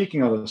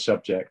 speaking on the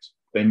subject,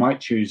 they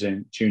might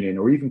tune in,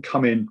 or even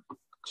come in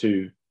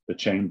to the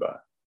chamber.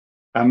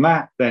 And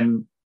that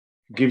then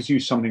gives you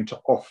something to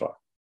offer,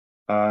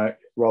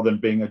 rather than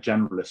being a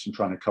generalist and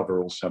trying to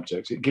cover all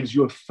subjects. It gives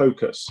you a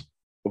focus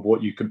of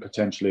what you can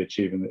potentially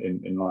achieve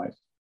in life.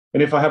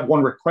 And if I have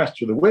one request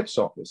for the Whip's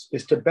office,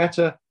 is to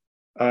better,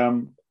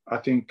 allow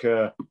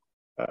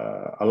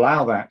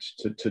that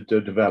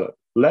to develop.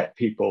 Let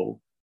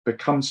people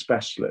become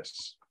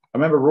specialists. I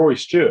remember Rory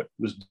Stewart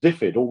was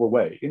DFID all the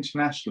way,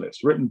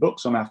 internationalist, written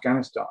books on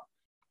Afghanistan,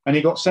 and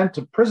he got sent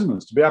to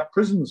prisons to be our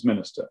prisons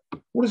minister.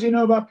 What does he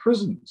know about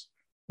prisons?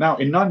 Now,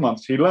 in 9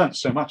 months, he learned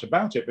so much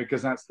about it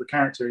because that's the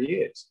character he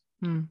is.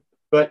 Mm.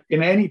 But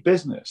in any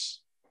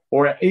business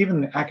or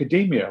even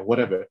academia or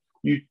whatever,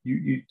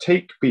 you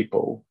take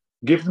people,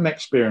 give them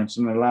experience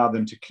and allow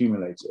them to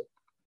accumulate it.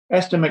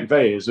 Esther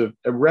McVeigh is a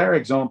rare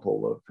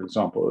example of, for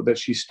example, that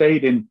she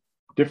stayed in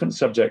different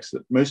subjects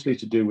that mostly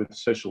to do with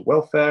social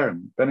welfare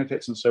and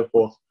benefits and so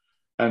forth,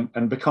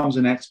 and becomes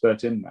an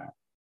expert in that.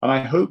 And I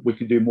hope we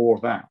can do more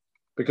of that,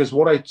 because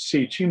what I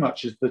see too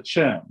much is the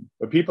churn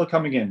of people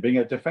coming in, being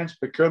a defense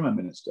procurement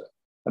minister,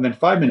 and then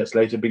 5 minutes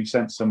later being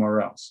sent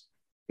somewhere else.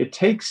 It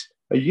takes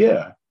a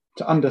year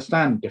to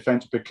understand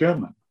defense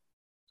procurement.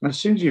 And as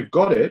soon as you've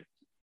got it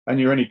and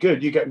you're any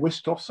good, you get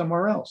whisked off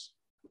somewhere else.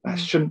 That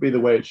shouldn't be the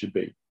way it should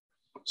be.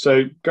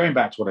 So going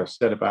back to what I've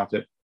said about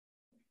it,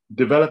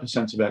 develop a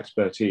sense of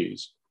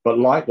expertise, but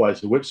likewise,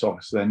 the Whip's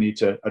office then need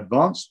to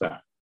advance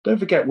that. Don't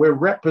forget, we're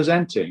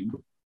representing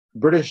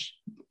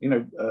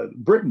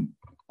Britain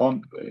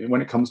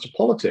when it comes to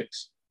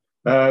politics.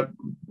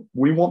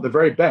 We want the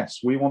very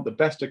best. We want the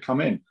best to come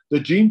in. The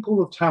gene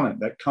pool of talent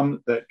that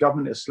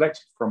government is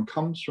selected from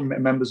comes from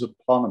members of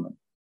Parliament.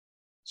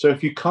 So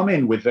if you come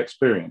in with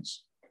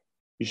experience,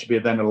 you should be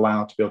then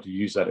allowed to be able to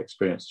use that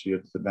experience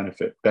to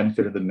the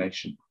benefit of the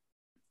nation.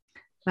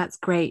 That's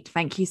great.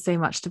 Thank you so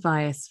much,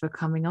 Tobias, for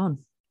coming on.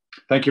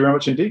 Thank you very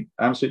much indeed.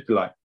 Absolute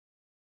delight.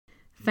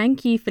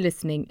 Thank you for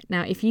listening.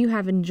 Now, if you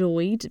have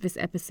enjoyed this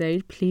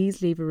episode,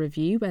 please leave a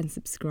review and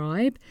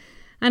subscribe.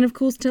 And of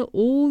course, tell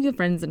all your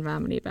friends and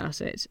family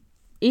about it.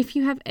 If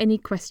you have any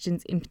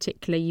questions in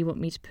particular you want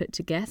me to put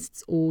to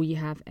guests, or you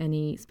have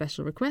any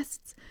special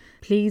requests,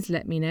 please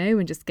let me know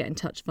and just get in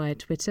touch via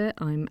Twitter.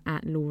 I'm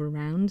at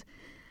LawAround.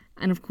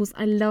 And of course,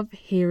 I love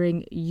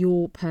hearing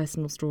your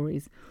personal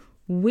stories.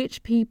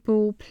 Which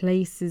people,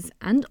 places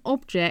and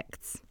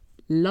objects,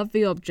 love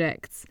the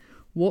objects,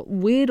 what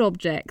weird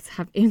objects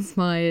have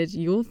inspired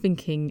your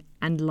thinking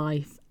and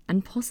life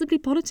and possibly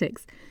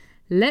politics?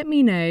 Let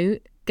me know.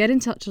 Get in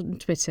touch on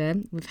Twitter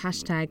with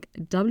hashtag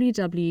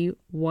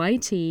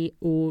WWYT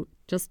or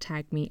just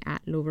tag me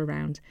at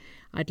LawAround.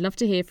 I'd love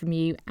to hear from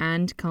you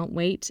and can't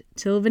wait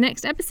till the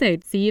next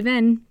episode. See you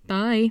then.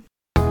 Bye.